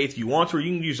organized faith you want to, or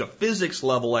you can use a physics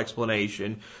level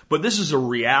explanation. But this is a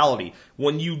reality.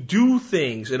 When you do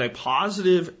things in a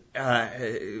positive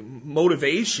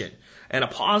motivation and a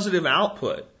positive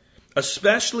output,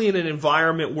 especially in an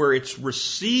environment where it's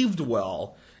received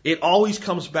well, it always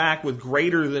comes back with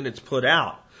greater than it's put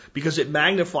out. because it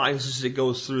magnifies as it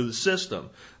goes through the system.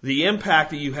 The impact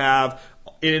that you have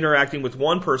in interacting with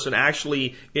one person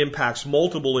actually impacts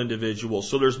multiple individuals.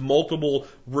 So there's multiple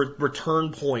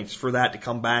return points for that to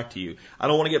come back to you. I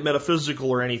don't want to get metaphysical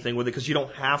or anything with it because you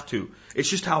don't have to. It's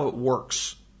just how it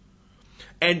works.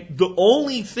 And the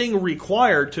only thing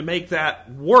required to make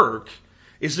that work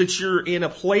is that you're in a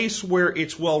place where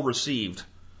it's well received.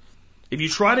 If you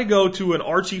try to go to an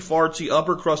artsy-fartsy,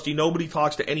 upper crusty, nobody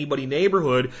talks to anybody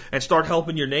neighborhood and start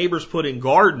helping your neighbors put in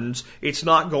gardens, it's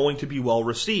not going to be well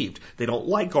received. They don't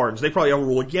like gardens. They probably have a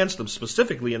rule against them,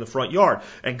 specifically in the front yard.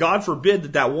 And God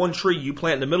forbid that one tree you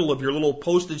plant in the middle of your little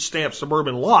postage stamp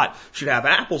suburban lot should have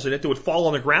apples in it that would fall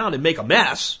on the ground and make a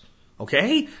mess.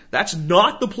 Okay? That's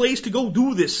not the place to go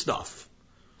do this stuff.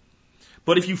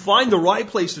 But if you find the right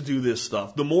place to do this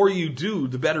stuff, the more you do,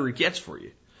 the better it gets for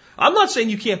you. I'm not saying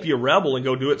you can't be a rebel and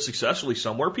go do it successfully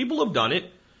somewhere. People have done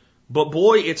it. But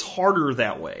boy, it's harder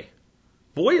that way.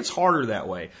 Boy, it's harder that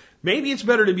way. Maybe it's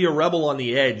better to be a rebel on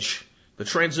the edge, the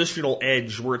transitional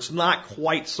edge, where it's not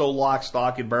quite so lock,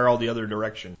 stock, and barrel the other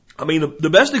direction. I mean, the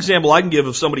best example I can give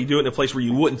of somebody doing it in a place where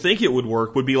you wouldn't think it would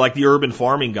work would be like the urban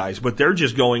farming guys. But they're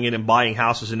just going in and buying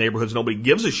houses in neighborhoods nobody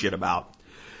gives a shit about.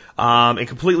 And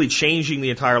completely changing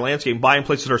the entire landscape, buying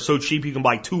places that are so cheap you can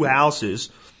buy 2 houses,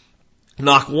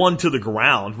 knock one to the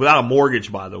ground, without a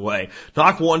mortgage, by the way.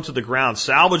 Knock one to the ground,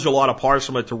 salvage a lot of parts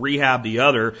from it to rehab the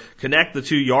other, connect the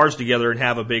 2 yards together and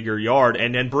have a bigger yard,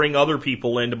 and then bring other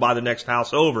people in to buy the next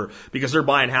house over, because they're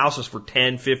buying houses for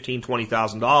 $10,000, $15,000,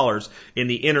 $20,000 in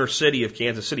the inner city of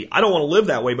Kansas City. I don't want to live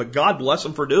that way, but God bless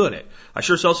them for doing it. I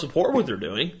sure support what they're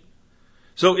doing.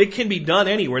 So it can be done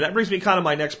anywhere. That brings me kind of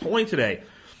my next point today.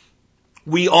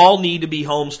 We all need to be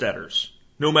homesteaders,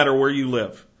 no matter where you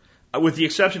live. With the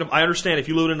exception of, I understand if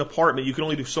you live in an apartment, you can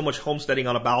only do so much homesteading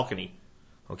on a balcony.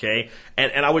 Okay?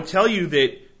 And I would tell you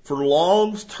that for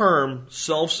long-term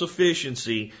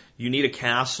self-sufficiency, you need a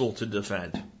castle to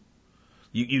defend.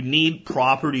 You need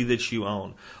property that you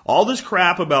own. All this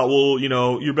crap about, well, you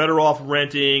know, you're better off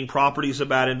renting, property's a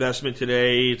bad investment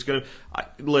today, it's gonna,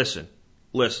 listen.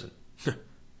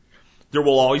 There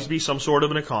will always be some sort of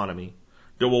an economy.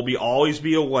 There will always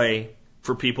be a way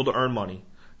for people to earn money.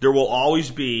 There will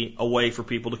always be a way for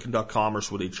people to conduct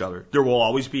commerce with each other. There will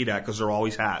always be that, because there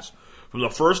always has. From the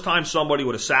first time somebody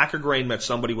with a sack of grain met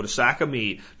somebody with a sack of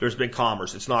meat, there's been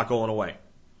commerce. It's not going away.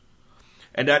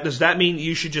 And does that mean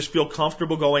you should just feel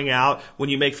comfortable going out when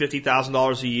you make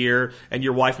 $50,000 a year and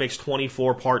your wife makes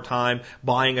 $24,000 part-time,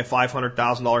 buying a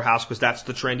 $500,000 house because that's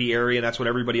the trendy area and that's what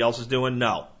everybody else is doing?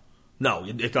 No,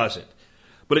 it doesn't.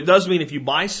 But it does mean if you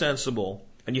buy sensible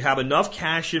and you have enough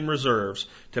cash in reserves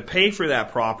to pay for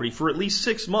that property for at least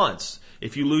 6 months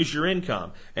if you lose your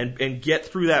income and get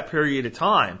through that period of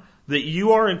time, that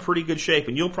you are in pretty good shape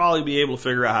and you'll probably be able to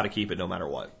figure out how to keep it no matter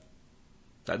what.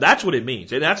 That's what it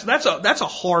means. And that's a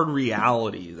hard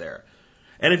reality there.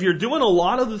 And if you're doing a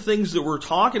lot of the things that we're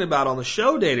talking about on the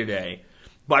show day to day,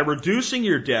 by reducing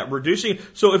your debt,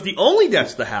 so if the only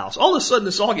debt's the house, all of a sudden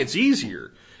this all gets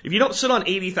easier. If you don't sit on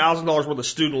 $80,000 worth of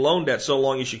student loan debt so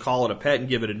long you should call it a pet and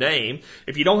give it a name,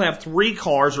 if you don't have 3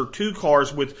 cars or 2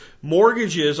 cars with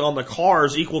mortgages on the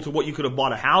cars equal to what you could have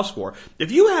bought a house for,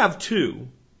 if you have two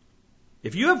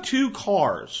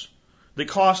cars that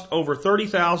cost over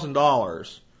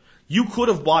 $30,000, you could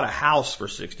have bought a house for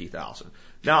 $60,000.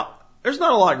 Now, there's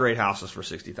not a lot of great houses for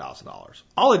 $60,000.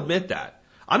 I'll admit that.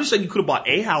 I'm just saying you could have bought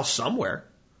a house somewhere.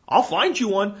 I'll find you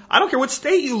one. I don't care what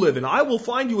state you live in. I will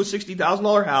find you a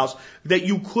 $60,000 house that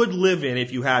you could live in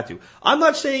if you had to. I'm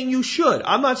not saying you should.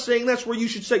 I'm not saying that's where you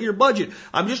should set your budget.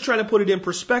 I'm just trying to put it in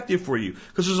perspective for you.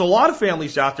 Because there's a lot of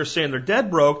families out there saying they're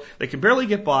dead broke, they can barely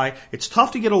get by, it's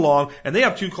tough to get along, and they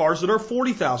have 2 cars that are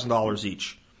 $40,000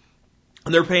 each.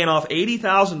 And they're paying off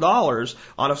 $80,000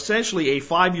 on essentially a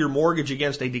 5-year mortgage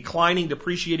against a declining,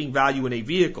 depreciating value in a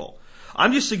vehicle.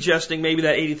 I'm just suggesting maybe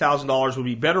that $80,000 would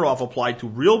be better off applied to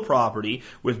real property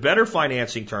with better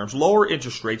financing terms, lower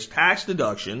interest rates, tax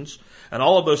deductions, and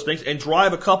all of those things, and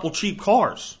drive a couple cheap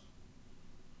cars.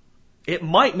 It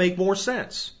might make more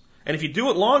sense. And if you do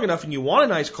it long enough and you want a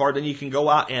nice car, then you can go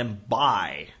out and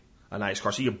buy a nice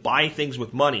car. So you buy things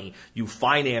with money, you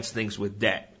finance things with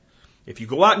debt. If you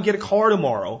go out and get a car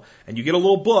tomorrow and you get a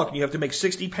little book and you have to make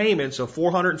 60 payments of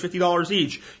 $450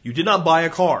 each, you did not buy a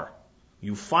car.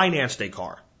 You financed a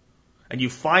car. And you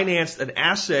financed an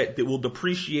asset that will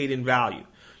depreciate in value.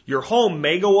 Your home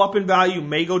may go up in value,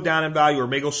 may go down in value, or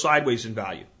may go sideways in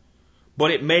value. But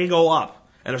it may go up.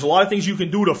 And there's a lot of things you can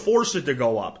do to force it to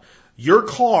go up. Your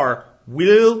car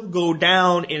will go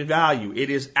down in value.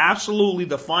 It is absolutely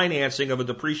the financing of a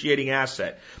depreciating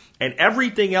asset. And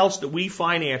everything else that we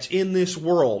finance in this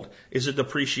world is a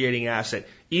depreciating asset.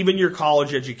 Even your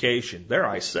college education. There,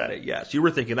 I said it, yes. You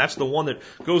were thinking that's the one that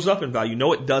goes up in value.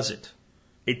 No, it doesn't.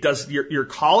 It does. Your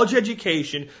college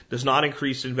education does not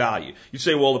increase in value. You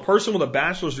say, well, the person with a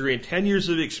bachelor's degree and 10 years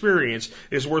of experience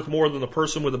is worth more than the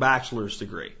person with a bachelor's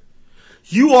degree.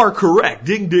 You are correct.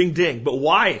 Ding, ding, ding. But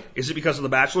why? Is it because of the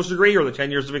bachelor's degree or the 10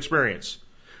 years of experience?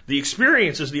 The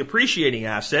experience is the appreciating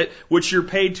asset, which you're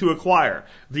paid to acquire.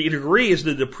 The degree is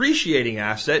the depreciating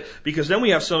asset, because then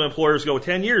we have some employers go,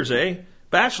 10 years, eh?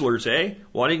 Bachelor's, eh?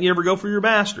 Why didn't you ever go for your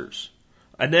master's?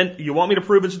 And then you want me to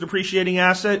prove it's a depreciating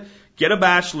asset? Get a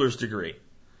bachelor's degree.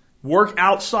 Work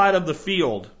outside of the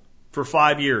field for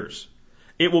 5 years.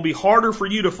 It will be harder for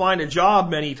you to find a job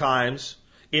many times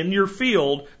in your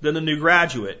field than the new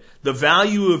graduate. The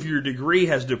value of your degree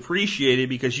has depreciated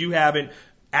because you haven't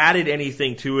added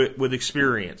anything to it with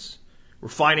experience. We're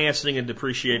financing a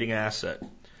depreciating asset.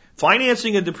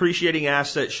 Financing a depreciating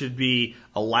asset should be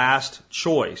a last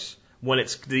choice when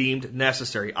it's deemed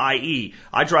necessary, i.e.,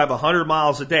 I drive 100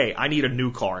 miles a day. I need a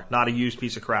new car, not a used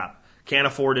piece of crap. Can't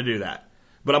afford to do that.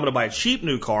 But I'm going to buy a cheap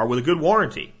new car with a good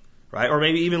warranty, right? Or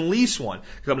maybe even lease one,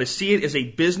 because I'm going to see it as a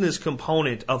business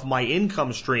component of my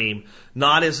income stream,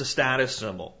 not as a status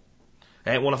symbol.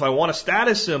 And if I want a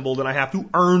status symbol, then I have to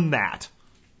earn that.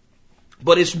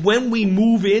 But it's when we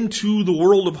move into the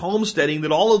world of homesteading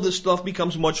that all of this stuff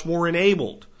becomes much more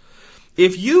enabled.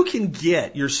 If you can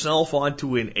get yourself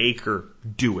onto an acre,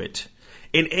 do it.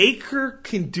 An acre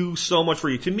can do so much for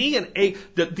you. To me,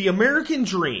 the American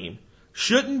dream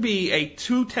shouldn't be a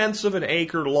 0.2 of an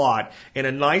acre lot in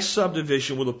a nice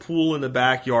subdivision with a pool in the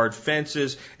backyard,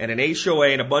 fences, and an HOA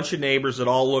and a bunch of neighbors that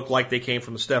all look like they came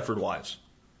from the Stepford Wives.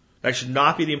 That should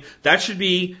not be that should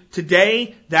be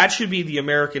the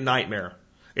American nightmare.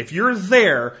 If you're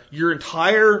there, your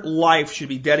entire life should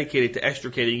be dedicated to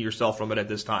extricating yourself from it at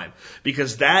this time.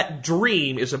 Because that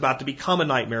dream is about to become a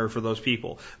nightmare for those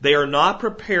people. They are not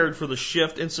prepared for the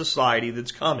shift in society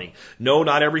that's coming. No,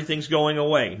 not everything's going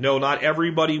away. No, not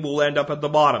everybody will end up at the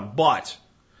bottom. But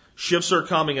shifts are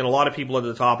coming, and a lot of people at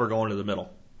the top are going to the middle.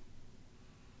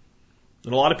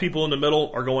 And a lot of people in the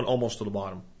middle are going almost to the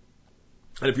bottom.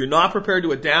 And if you're not prepared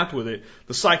to adapt with it,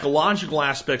 the psychological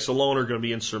aspects alone are going to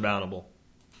be insurmountable.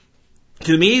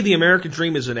 To me, the American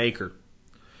dream is an acre.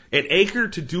 An acre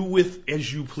to do with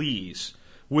as you please.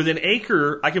 With an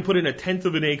acre, I can put in 1/10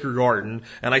 of an acre garden,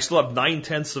 and I still have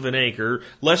 9/10 of an acre,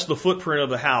 less the footprint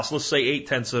of the house, let's say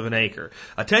 8/10 of an acre.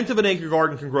 1/10 of an acre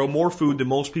garden can grow more food than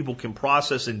most people can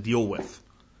process and deal with.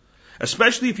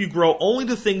 Especially if you grow only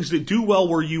the things that do well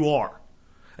where you are.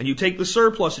 And you take the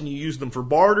surplus and you use them for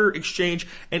barter, exchange,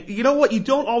 and you know what? You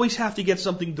don't always have to get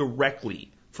something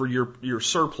directly for your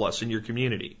surplus in your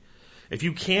community. If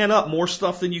you can up more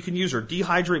stuff than you can use or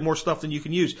dehydrate more stuff than you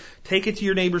can use, take it to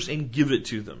your neighbors and give it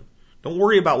to them. Don't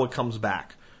worry about what comes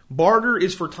back. Barter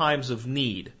is for times of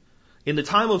need. In the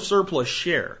time of surplus,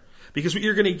 share. Because what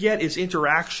you're going to get is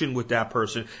interaction with that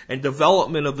person and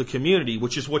development of the community,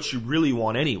 which is what you really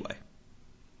want anyway.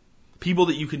 People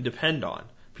that you can depend on.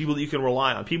 People that you can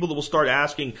rely on. People that will start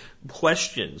asking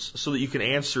questions so that you can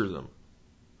answer them.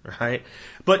 Right?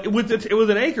 But with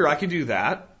an acre, I can do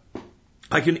that.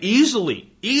 I can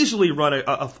easily run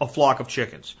a flock of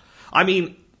chickens. I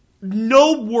mean,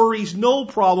 no worries, no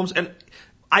problems. And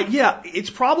it's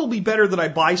probably better that I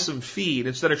buy some feed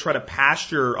instead of try to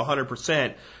pasture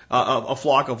 100% a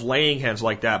flock of laying hens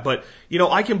like that. But,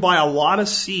 I can buy a lot of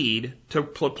seed to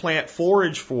plant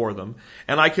forage for them.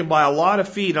 And I can buy a lot of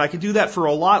feed. And I can do that for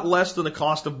a lot less than the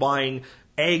cost of buying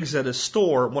eggs at a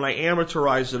store when I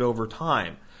amortize it over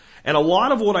time. And a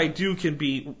lot of what I do can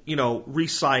be,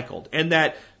 recycled. And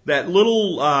that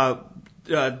little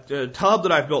tub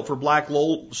that I've built for black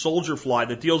soldier fly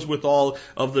that deals with all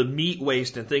of the meat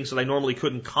waste and things that I normally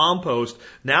couldn't compost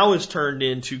now is turned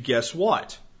into, guess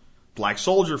what? Black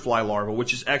soldier fly larvae,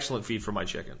 which is excellent feed for my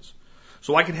chickens.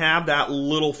 So I can have that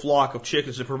little flock of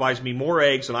chickens that provides me more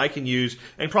eggs than I can use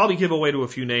and probably give away to a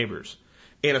few neighbors.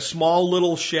 In a small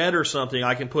little shed or something,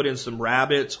 I can put in some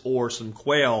rabbits or some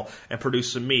quail and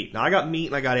produce some meat. Now, I got meat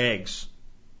and I got eggs.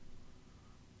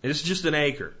 And it's just an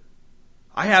acre.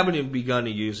 I haven't even begun to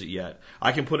use it yet.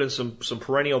 I can put in some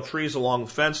perennial trees along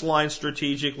the fence lines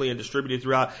strategically and distribute it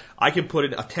throughout. I can put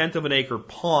in 1/10 of an acre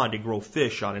pond and grow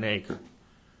fish on an acre.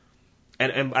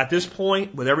 And at this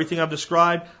point, with everything I've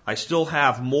described, I still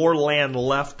have more land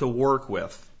left to work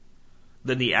with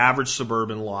than the average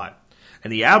suburban lot.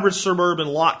 And the average suburban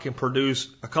lot can produce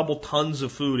a couple tons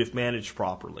of food if managed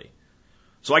properly.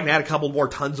 So I can add a couple more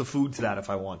tons of food to that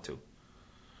if I want to.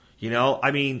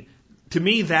 To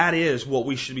me, that is what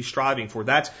we should be striving for.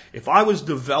 If I was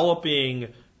developing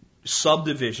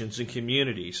subdivisions and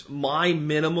communities, my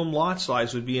minimum lot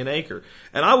size would be an acre.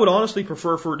 And I would honestly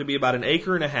prefer for it to be about an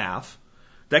acre and a half.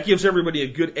 That gives everybody a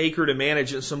good acre to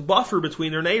manage and some buffer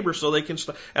between their neighbors so they can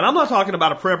and I'm not talking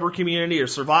about a prepper community or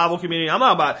survival community. I'm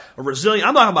not about a resilient.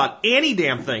 I'm not about any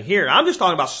damn thing here. I'm just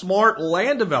talking about smart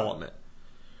land development.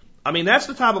 I mean, that's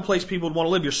the type of place people would want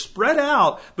to live. You're spread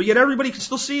out, but yet everybody can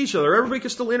still see each other. Everybody can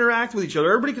still interact with each other.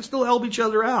 Everybody can still help each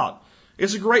other out.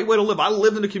 It's a great way to live. I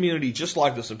lived in a community just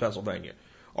like this in Pennsylvania.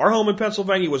 Our home in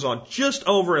Pennsylvania was on just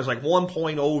over, it's like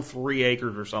 1.03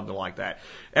 acres or something like that.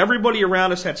 Everybody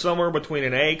around us had somewhere between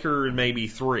an acre and maybe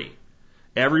 3.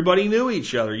 Everybody knew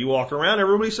each other. You walk around,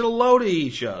 everybody said hello to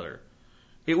each other.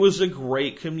 It was a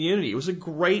great community. It was a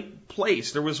great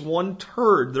place. There was one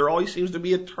turd. There always seems to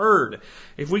be a turd.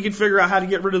 If we could figure out how to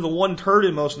get rid of the one turd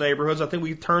in most neighborhoods, I think we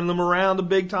could turn them around a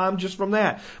big time just from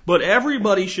that. But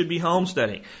everybody should be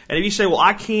homesteading. And if you say, well,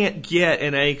 I can't get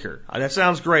an acre, that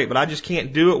sounds great, but I just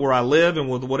can't do it where I live and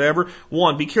with whatever.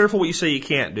 One, be careful what you say you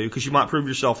can't do, because you might prove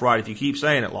yourself right if you keep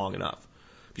saying it long enough.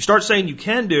 If you start saying you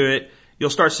can do it, you'll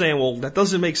start saying, well, that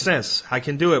doesn't make sense. I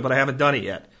can do it, but I haven't done it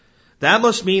yet. That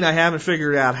must mean I haven't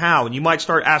figured out how. And you might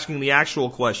start asking the actual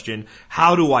question,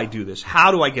 how do I do this? How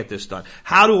do I get this done?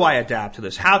 How do I adapt to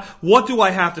this? What do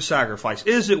I have to sacrifice?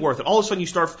 Is it worth it? All of a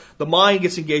sudden the mind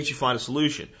gets engaged, you find a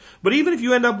solution. But even if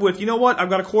you end up with, you know what,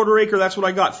 I've got a quarter acre, that's what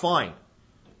I got, fine.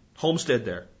 Homestead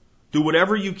there. Do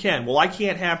whatever you can. Well, I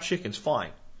can't have chickens,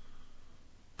 fine.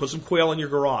 Put some quail in your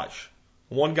garage.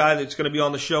 One guy that's going to be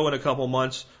on the show in a couple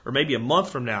months, or maybe a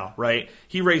month from now, right?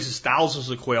 He raises thousands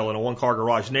of quail in a one-car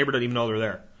garage. The neighbor doesn't even know they're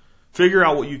there. Figure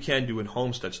out what you can do in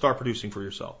homestead. Start producing for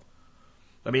yourself.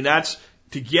 I mean,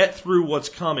 to get through what's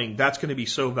coming, that's going to be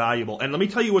so valuable. And let me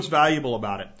tell you what's valuable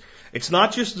about it. It's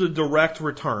not just the direct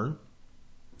return.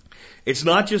 It's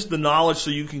not just the knowledge so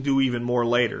you can do even more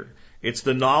later. It's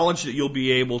the knowledge that you'll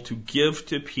be able to give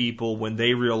to people when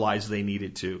they realize they need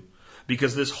it too.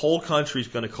 Because this whole country is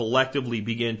going to collectively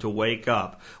begin to wake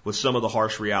up with some of the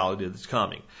harsh reality that's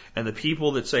coming. And the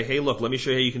people that say, hey, look, let me show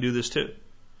you how you can do this too.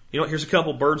 You know, here's a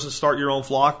couple birds to start your own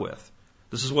flock with.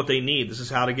 This is what they need. This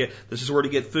is where to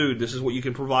get food. This is what you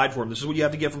can provide for them. This is what you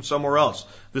have to get from somewhere else.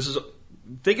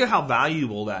 Think of how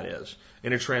valuable that is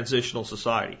in a transitional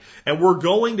society. And we're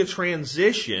going to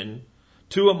transition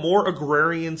to a more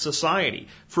agrarian society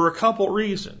for a couple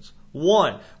reasons.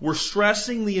 One, we're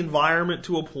stressing the environment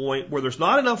to a point where there's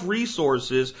not enough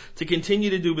resources to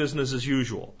continue to do business as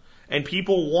usual. And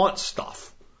people want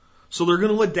stuff. So they're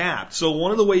going to adapt. So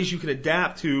one of the ways you can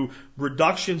adapt to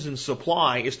reductions in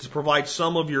supply is to provide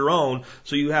some of your own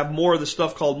so you have more of the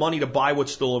stuff called money to buy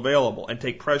what's still available and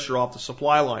take pressure off the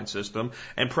supply line system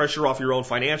and pressure off your own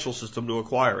financial system to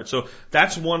acquire it. So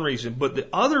that's one reason. But the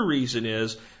other reason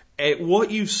is, what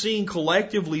you've seen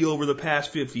collectively over the past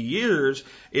 50 years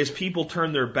is people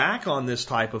turn their back on this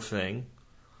type of thing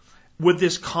with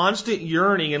this constant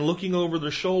yearning and looking over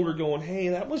their shoulder going, hey,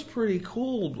 that was pretty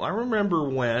cool. I remember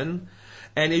when.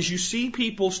 And as you see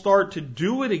people start to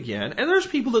do it again, and there's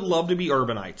people that love to be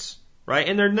urbanites, right?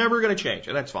 And they're never going to change,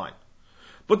 and that's fine.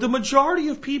 But the majority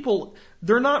of people,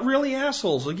 they're not really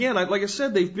assholes. Again, like I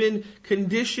said, they've been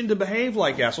conditioned to behave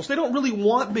like assholes. They don't really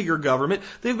want bigger government.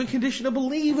 They've been conditioned to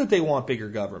believe that they want bigger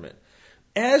government.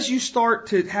 As you start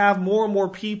to have more and more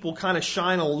people kind of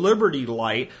shine a liberty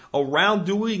light around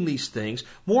doing these things,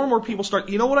 more and more people start,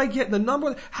 you know what I get in the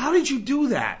number? How did you do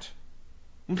that?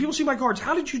 When people see my cards,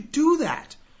 how did you do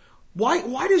that?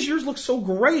 Why does yours look so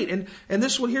great? And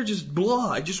this one here just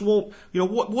blah. It just won't,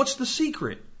 what's the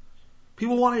secret?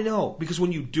 People want to know, because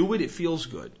when you do it, it feels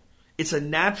good. It's a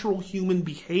natural human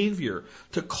behavior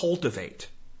to cultivate.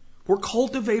 We're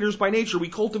cultivators by nature. We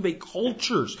cultivate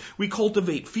cultures. We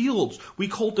cultivate fields. We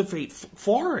cultivate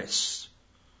forests.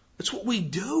 That's what we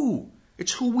do.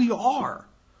 It's who we are.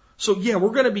 So yeah,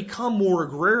 we're going to become more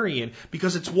agrarian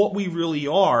because it's what we really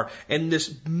are. And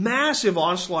this massive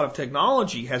onslaught of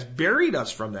technology has buried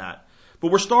us from that.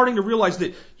 But we're starting to realize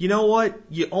that, you know what,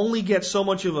 you only get so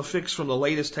much of a fix from the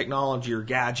latest technology or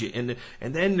gadget, and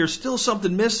then there's still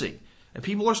something missing. And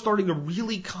people are starting to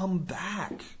really come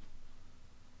back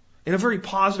in a very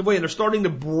positive way, and they're starting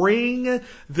to bring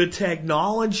the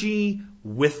technology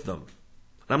with them.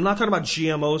 And I'm not talking about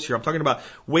GMOs here. I'm talking about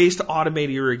ways to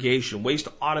automate irrigation, ways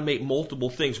to automate multiple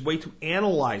things, ways to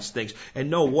analyze things and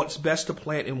know what's best to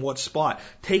plant in what spot.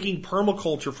 Taking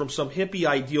permaculture from some hippie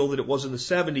ideal that it was in the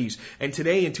 70s, and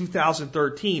today in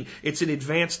 2013, it's an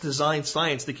advanced design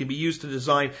science that can be used to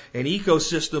design an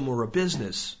ecosystem or a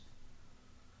business.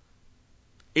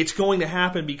 It's going to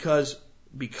happen because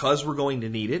we're going to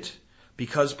need it,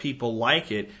 because people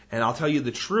like it. And I'll tell you the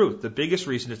truth, the biggest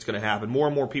reason it's going to happen, more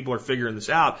and more people are figuring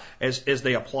this out as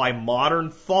they apply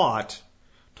modern thought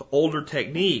to older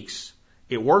techniques,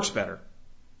 it works better.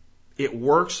 It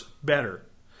works better.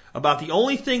 About the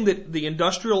only thing that the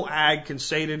industrial ag can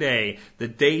say today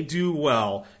that they do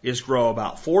well is grow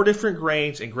about 4 different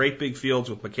grains in great big fields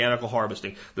with mechanical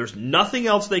harvesting. There's nothing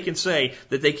else they can say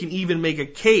that they can even make a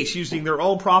case using their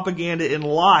own propaganda and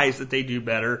lies that they do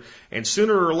better. And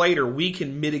sooner or later, we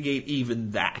can mitigate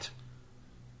even that.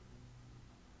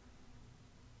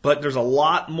 But there's a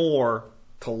lot more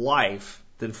to life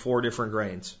than 4 different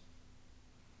grains.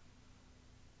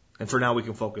 And for now, we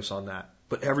can focus on that.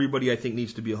 But everybody, I think,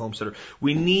 needs to be a homesteader.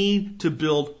 We need to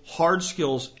build hard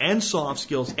skills and soft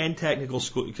skills and technical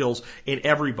skills in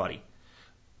everybody.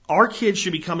 Our kids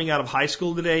should be coming out of high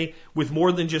school today with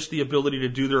more than just the ability to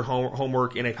do their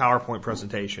homework in a PowerPoint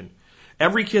presentation.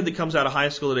 Every kid that comes out of high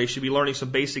school today should be learning some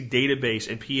basic database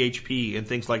and PHP and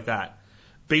things like that.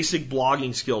 Basic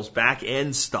blogging skills,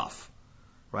 back-end stuff.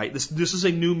 Right? This is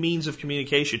a new means of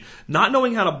communication. Not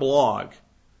knowing how to blog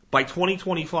by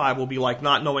 2025 will be like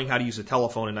not knowing how to use a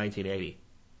telephone in 1980.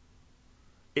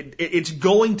 It's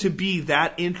going to be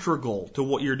that integral to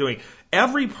what you're doing.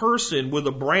 Every person with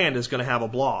a brand is going to have a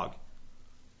blog.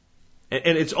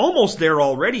 And it's almost there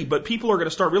already, but people are going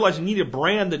to start realizing you need a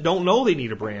brand that don't know they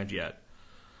need a brand yet.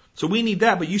 So we need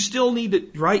that, but you still need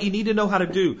to, right? You need to know how to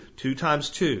do 2 times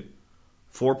 2,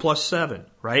 4 plus 7,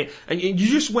 right? And you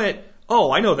just went, oh,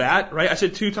 I know that, right? I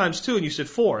said 2 times 2 and you said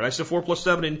 4. And I said 4 plus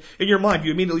 7 in your mind,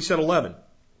 you immediately said 11.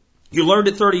 You learned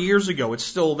it 30 years ago. It's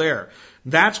still there.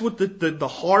 That's what the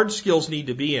hard skills need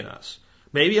to be in us.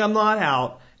 Maybe I'm not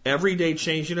out every day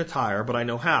changing a tire, but I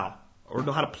know how. Or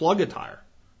know how to plug a tire,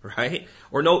 right?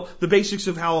 Or know the basics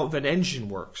of how an engine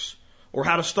works. Or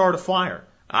how to start a fire.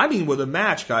 I mean with a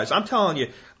match, guys. I'm telling you,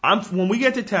 when we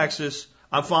get to Texas,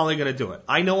 I'm finally going to do it.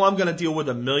 I know I'm going to deal with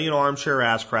a million armchair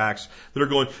ass cracks that are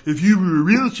going, if you were a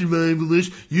real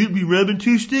survivalist, you'd be rubbing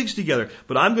 2 sticks together.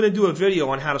 But I'm going to do a video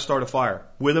on how to start a fire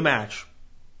with a match.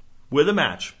 With a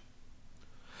match.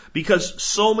 Because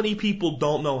so many people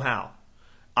don't know how.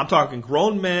 I'm talking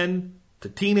grown men to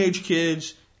teenage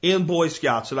kids and Boy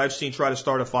Scouts that I've seen try to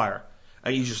start a fire.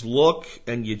 And you just look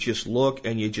and you just look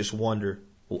and you just wonder,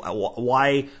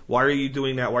 why are you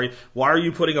doing that? Why are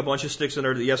you putting a bunch of sticks in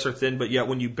there that yes are thin, but yet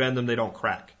when you bend them they don't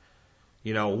crack?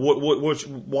 You know,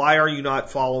 why are you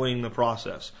not following the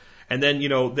process? And then, you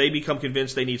know, they become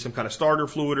convinced they need some kind of starter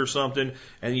fluid or something,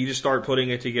 and you just start putting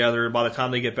it together. And by the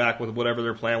time they get back with whatever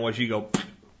their plan was, you go,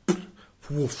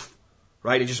 woof,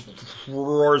 right? It just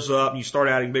roars up, and you start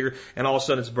adding bigger, and all of a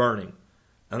sudden it's burning.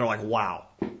 And they're like, wow,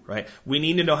 right? We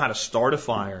need to know how to start a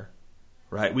fire.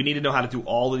 Right? We need to know how to do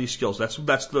all of these skills. That's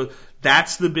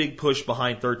the big push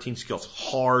behind 13 skills.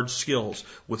 Hard skills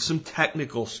with some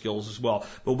technical skills as well.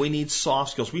 But we need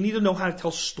soft skills. We need to know how to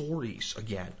tell stories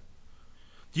again.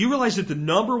 Do you realize that the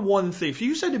number one thing, if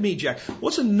you said to me, Jack,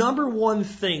 what's the number one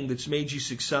thing that's made you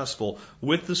successful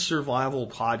with the Survival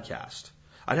Podcast?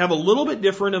 I'd have a little bit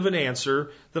different of an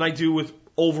answer than I do with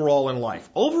overall in life.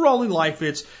 Overall in life,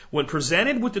 it's when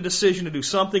presented with the decision to do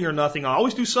something or nothing, I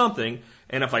always do something,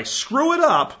 and if I screw it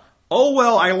up, oh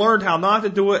well, I learned how not to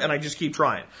do it, and I just keep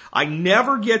trying. I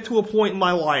never get to a point in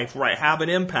my life where I have an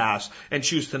impasse and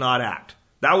choose to not act.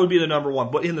 That would be the number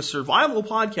one. But in the Survival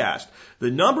Podcast,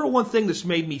 the number one thing that's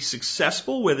made me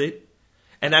successful with it,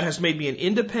 and that has made me an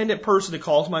independent person that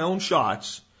calls my own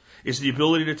shots, is the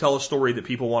ability to tell a story that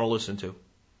people want to listen to.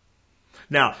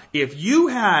 Now, if you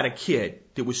had a kid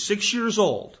that was 6 years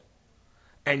old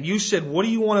and you said, what do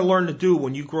you want to learn to do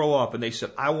when you grow up? And they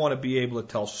said, I want to be able to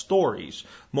tell stories.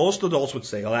 Most adults would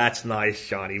say, oh, that's nice,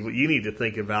 Johnny. You need to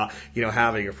think about,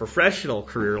 having a professional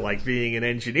career like being an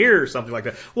engineer or something like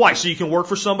that. Why? So you can work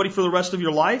for somebody for the rest of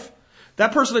your life?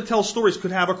 That person that tells stories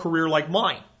could have a career like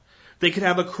mine. They could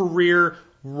have a career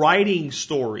writing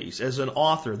stories as an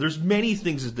author. There's many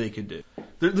things that they could do.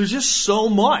 There's just so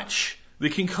much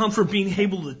that can come from being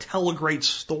able to tell a great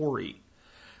story.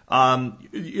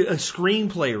 A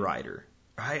screenplay writer,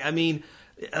 right? I mean,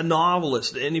 a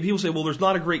novelist. And people say, well, there's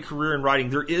not a great career in writing.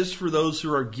 There is for those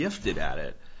who are gifted at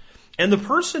it. And the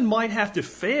person might have to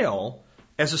fail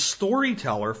as a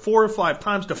storyteller 4 or 5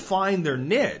 times to find their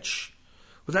niche.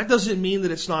 But that doesn't mean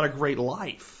that it's not a great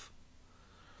life.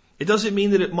 It doesn't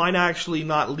mean that it might actually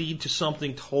not lead to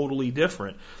something totally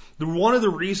different. One of the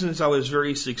reasons I was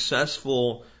very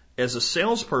successful as a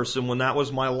salesperson when that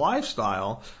was my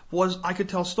lifestyle was I could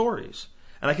tell stories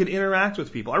and I could interact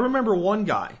with people. I remember one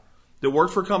guy that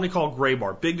worked for a company called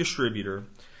Graybar, big distributor,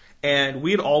 And we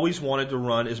had always wanted to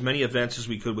run as many events as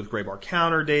we could with Gray Bar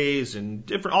Counter Days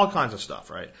and all kinds of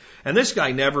stuff, right? And this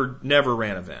guy never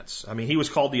ran events. I mean, he was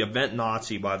called the event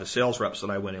Nazi by the sales reps that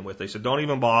I went in with. They said, don't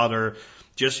even bother.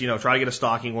 Just, try to get a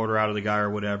stocking order out of the guy or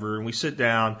whatever. And we sit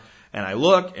down and I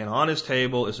look, and on his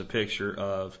table is a picture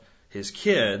of his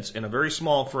kids in a very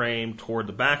small frame toward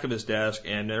the back of his desk,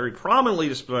 and very prominently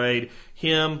displayed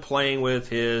him playing with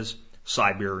his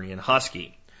Siberian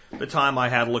Husky. At the time I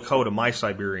had Lakota, my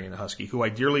Siberian Husky, who I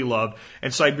dearly loved,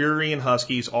 and Siberian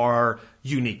Huskies are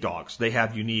unique dogs. They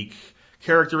have unique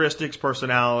characteristics,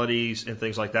 personalities, and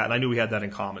things like that, and I knew we had that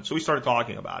in common. So we started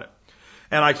talking about it.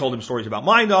 And I told him stories about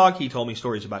my dog. He told me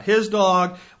stories about his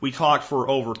dog. We talked for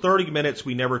over 30 minutes.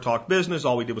 We never talked business.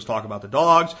 All we did was talk about the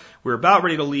dogs. We were about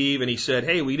ready to leave, and he said,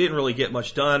 hey, we didn't really get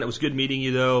much done. It was good meeting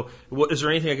you, though. Is there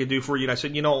anything I could do for you? And I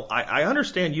said, I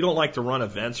understand you don't like to run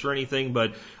events or anything,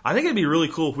 but I think it'd be really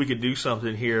cool if we could do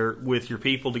something here with your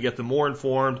people to get them more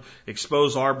informed,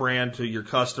 expose our brand to your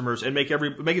customers, and make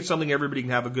it something everybody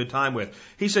can have a good time with.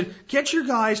 He said, get your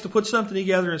guys to put something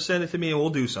together and send it to me, and we'll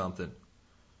do something.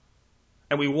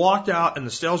 And we walked out, and the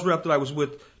sales rep that I was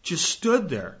with just stood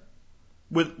there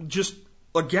with just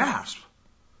a gasp,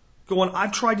 going,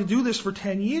 I've tried to do this for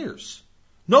 10 years.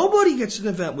 Nobody gets an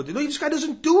event with it. This guy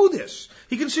doesn't do this.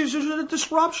 He considers it a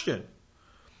disruption.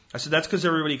 I said, that's because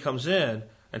everybody comes in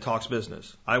and talks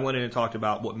business. I went in and talked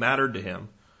about what mattered to him.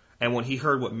 And when he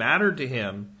heard what mattered to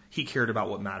him, he cared about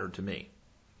what mattered to me.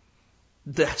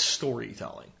 That's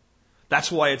storytelling.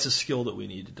 That's why it's a skill that we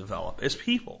need to develop as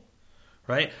people,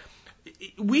 right?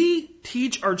 We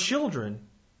teach our children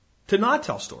to not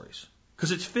tell stories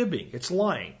because it's fibbing, it's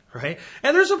lying, right?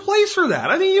 And there's a place for that.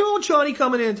 I mean, Johnny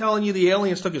coming in and telling you the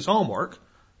aliens took his homework,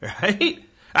 right?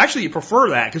 Actually, you prefer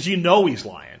that because he's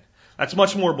lying. That's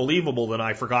much more believable than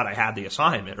I forgot I had the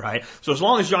assignment, right? So as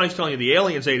long as Johnny's telling you the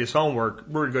aliens ate his homework,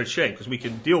 we're in good shape because we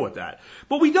can deal with that.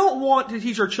 But we don't want to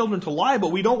teach our children to lie,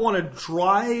 but we don't want to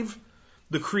drive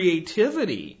the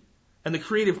creativity and the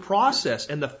creative process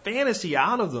and the fantasy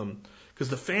out of them, because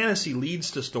the fantasy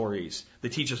leads to stories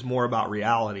that teach us more about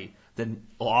reality than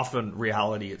often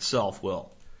reality itself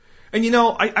will. And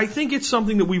I think it's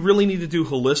something that we really need to do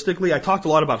holistically. I talked a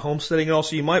lot about homesteading and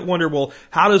also you might wonder, well,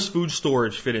 how does food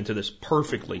storage fit into this?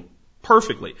 Perfectly.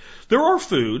 There are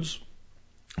foods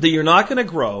that you're not going to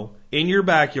grow in your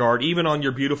backyard, even on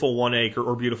your beautiful 1 acre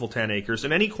or beautiful 10 acres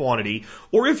in any quantity.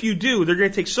 Or if you do, they're going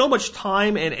to take so much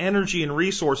time and energy and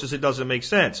resources it doesn't make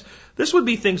sense. This would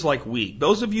be things like wheat.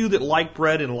 Those of you that like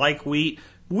bread and like wheat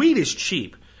is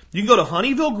cheap. You can go to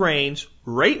Honeyville Grains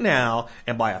right now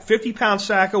and buy a 50-pound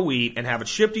sack of wheat and have it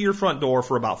shipped to your front door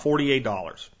for about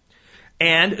 $48.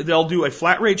 And they'll do a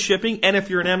flat rate shipping, and if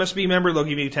you're an MSB member, they'll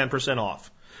give you 10%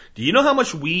 off. Do you know how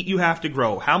much wheat you have to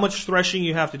grow, how much threshing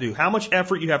you have to do, how much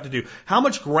effort you have to do, how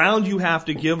much ground you have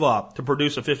to give up to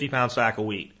produce a 50-pound sack of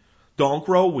wheat? Don't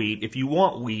grow wheat. If you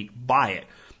want wheat, buy it.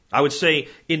 I would say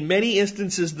in many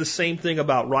instances the same thing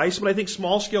about rice, but I think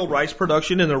small-scale rice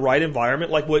production in the right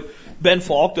environment, like what Ben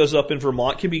Falk does up in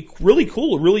Vermont, can be really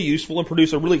cool, really useful, and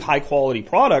produce a really high-quality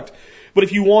product. But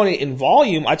if you want it in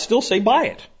volume, I'd still say buy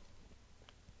it.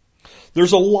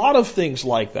 There's a lot of things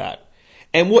like that.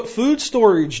 And what food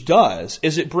storage does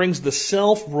is it brings the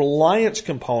self-reliance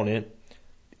component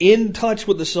in touch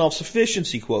with the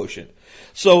self-sufficiency quotient.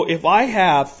 So if I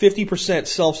have 50%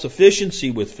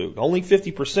 self-sufficiency with food, only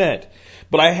 50%,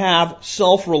 but I have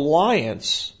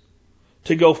self-reliance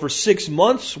to go for 6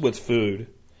 months with food,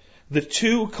 the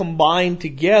two combined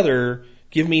together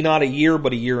give me not a year,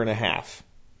 but a year and a half.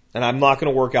 And I'm not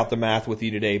going to work out the math with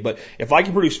you today, but if I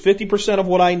can produce 50% of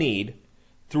what I need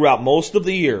throughout most of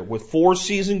the year with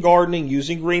 4-season gardening,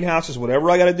 using greenhouses, whatever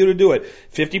I got to do it,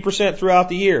 50% throughout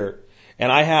the year,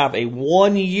 and I have a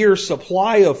 1-year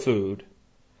supply of food,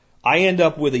 I end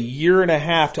up with a year and a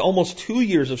half to almost 2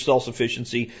 years of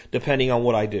self-sufficiency depending on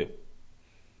what I do.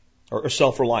 Or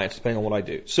self-reliance depending on what I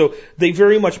do. So they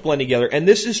very much blend together. And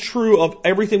this is true of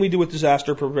everything we do with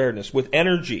disaster preparedness, with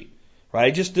energy. Right?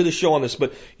 I just did a show on this,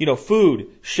 but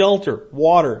food, shelter,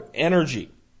 water,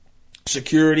 energy,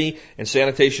 security, and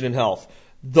sanitation and health.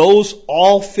 Those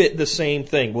all fit the same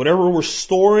thing. Whatever we're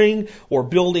storing or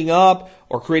building up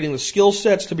or creating the skill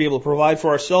sets to be able to provide for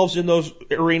ourselves in those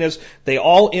arenas, they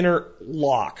all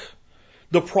interlock.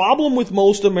 The problem with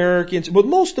most Americans, with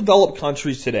most developed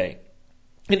countries today,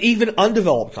 and even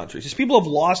undeveloped countries, is people have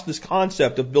lost this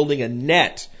concept of building a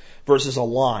net versus a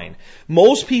line.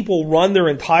 Most people run their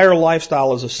entire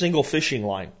lifestyle as a single fishing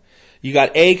line. You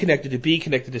got A connected to B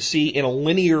connected to C in a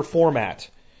linear format.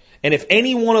 And if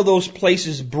any one of those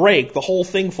places break, the whole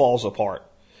thing falls apart.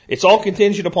 It's all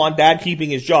contingent upon Dad keeping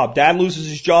his job. Dad loses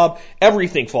his job,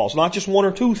 everything falls, not just one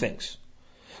or two things.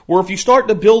 Where if you start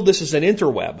to build this as an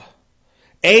interweb,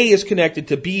 A is connected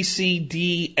to B, C,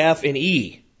 D, F, and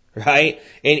E, right?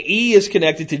 And E is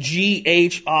connected to G,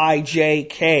 H, I, J,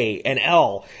 K, and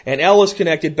L is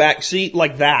connected back, see,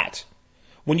 like that.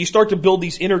 When you start to build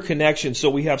these interconnections,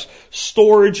 so we have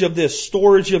storage of this,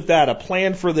 storage of that, a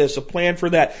plan for this, a plan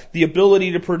for that, the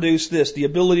ability to produce this, the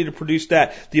ability to produce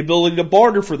that, the ability to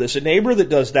barter for this, a neighbor that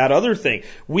does that other thing.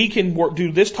 We can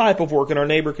do this type of work and our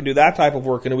neighbor can do that type of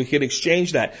work and we can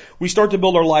exchange that. We start to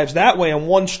build our lives that way, and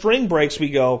one string breaks, we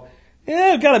go,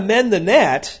 I've got to mend the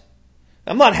net.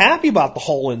 I'm not happy about the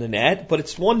hole in the net, but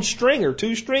it's one string or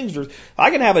two strings.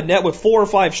 I can have a net with 4 or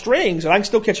 5 strings and I can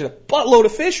still catch a buttload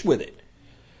of fish with it.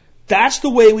 That's the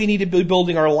way we need to be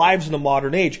building our lives in the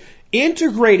modern age.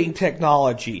 Integrating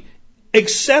technology,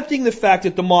 accepting the fact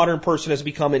that the modern person has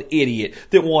become an idiot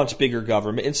that wants bigger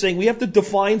government, and saying we have to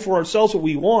define for ourselves what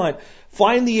we want,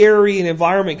 find the area and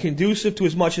environment conducive to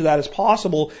as much of that as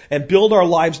possible, and build our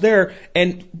lives there,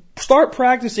 and start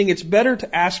practicing. It's better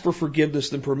to ask for forgiveness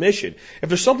than permission. If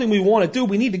there's something we want to do,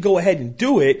 we need to go ahead and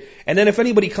do it, and then if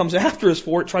anybody comes after us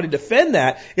for it, try to defend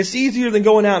that. It's easier than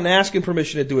going out and asking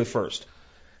permission to do it first.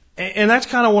 And that's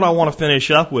kind of what I want to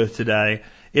finish up with today,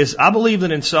 is I believe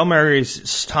that in some areas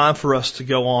it's time for us to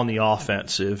go on the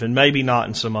offensive, and maybe not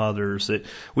in some others, that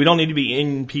we don't need to be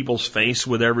in people's face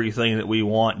with everything that we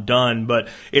want done, but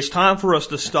it's time for us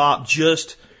to stop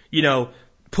just,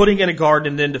 putting in a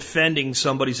garden and then defending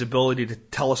somebody's ability to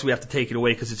tell us we have to take it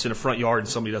away because it's in a front yard and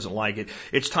somebody doesn't like it.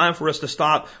 It's time for us to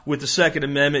stop with the Second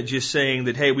Amendment just saying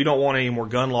that, hey, we don't want any more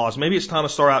gun laws. Maybe it's time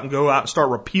to go out and start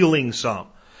repealing some.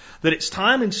 That it's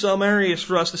time in some areas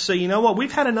for us to say, you know what,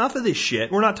 we've had enough of this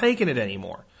shit. We're not taking it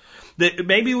anymore. That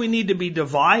maybe we need to be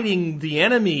dividing the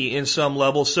enemy in some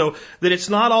level so that it's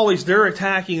not always they're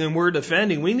attacking and we're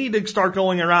defending. We need to start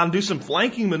going around and do some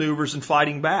flanking maneuvers and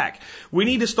fighting back. We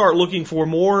need to start looking for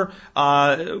more,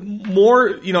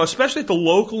 especially at the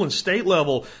local and state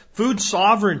level, food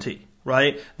sovereignty.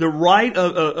 Right? The right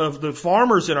of the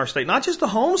farmers in our state, not just the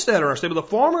homesteader in our state, but the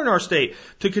farmer in our state,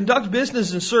 to conduct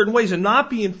business in certain ways and not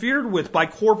be interfered with by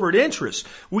corporate interests.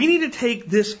 We need to take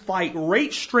this fight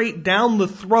right straight down the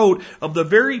throat of the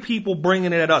very people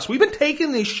bringing it at us. We've been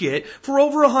taking this shit for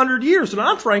over 100 years, and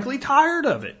I'm frankly tired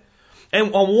of it.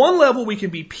 And on one level, we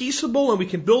can be peaceable and we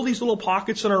can build these little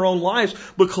pockets in our own lives,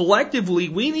 but collectively,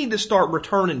 we need to start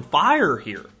returning fire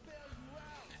here.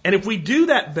 And if we do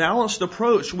that balanced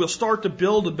approach, we'll start to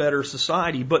build a better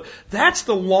society. But that's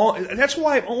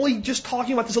why I'm only just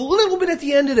talking about this a little bit at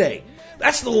the end today.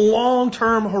 That's the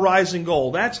long-term horizon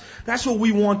goal. That's what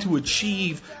we want to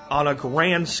achieve on a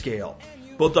grand scale.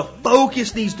 But the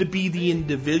focus needs to be the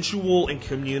individual and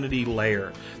community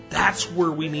layer. That's where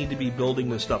we need to be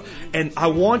building this stuff. And I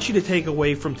want you to take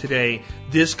away from today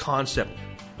this concept.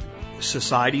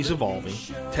 Society's evolving.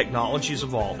 Technology's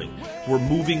evolving. We're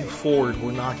moving forward.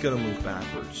 We're not going to move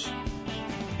backwards.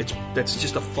 That's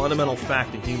just a fundamental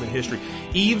fact in human history.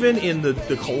 Even in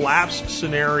the collapse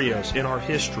scenarios in our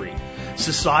history,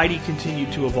 society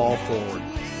continued to evolve forward.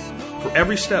 For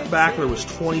every step back, there was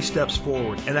 20 steps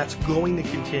forward, and that's going to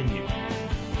continue.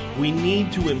 We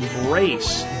need to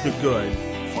embrace the good,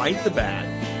 fight the bad,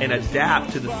 and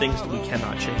adapt to the things that we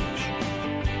cannot change.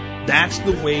 That's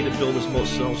the way to build as much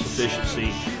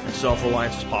self-sufficiency and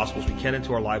self-reliance as possible as we can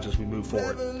into our lives as we move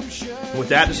forward. And with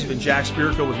that, this has been Jack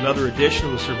Spirko with another edition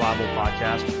of the Survival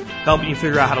Podcast, helping you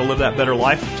figure out how to live that better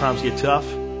life if times get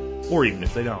tough, or even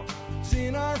if they don't. It's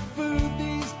in our food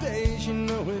these days,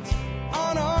 it's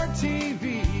on our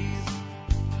TVs.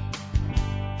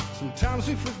 Sometimes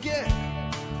we forget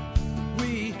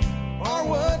we are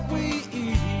what we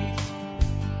eat.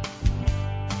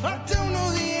 I don't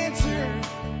know the answer.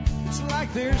 It's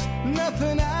like there's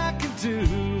nothing I can do.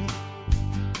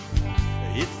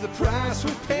 It's the price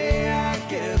we pay, I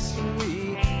guess, when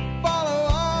we follow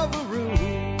all the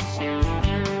rules.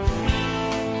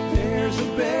 There's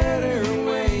a better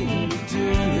way to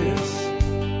do this.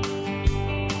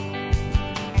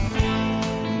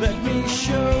 Let me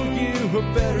show you a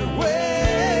better way.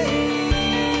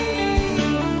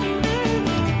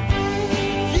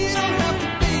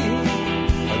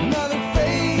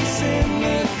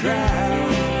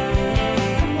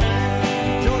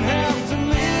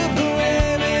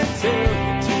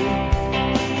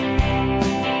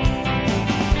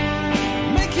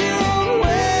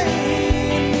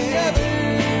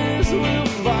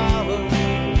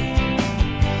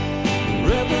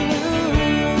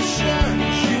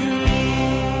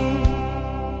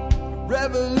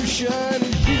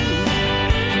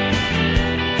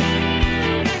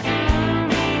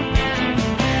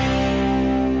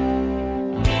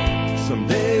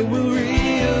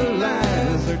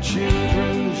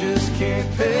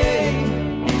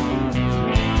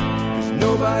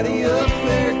 tidy up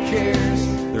their cares.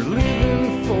 They're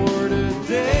living for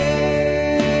today.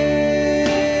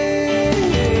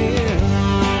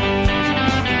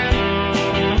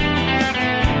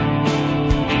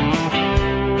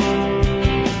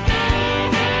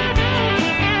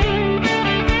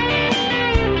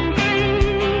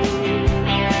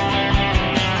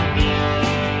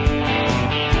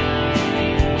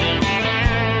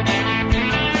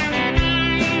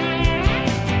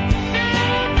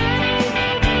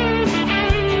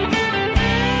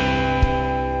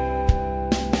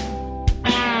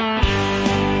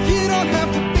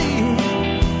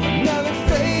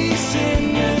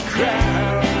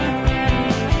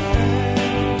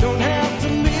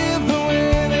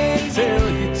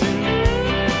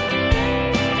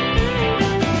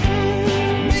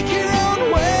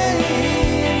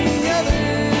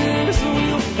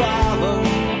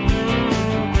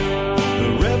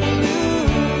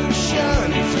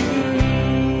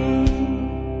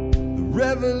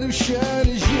 Revolution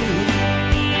is you.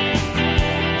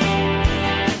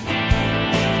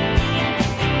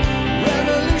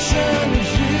 Revolution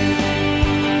is you.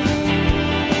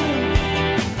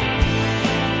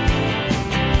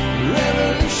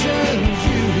 Revolution is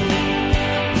you.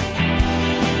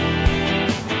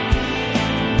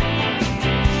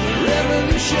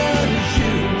 Revolution is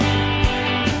you.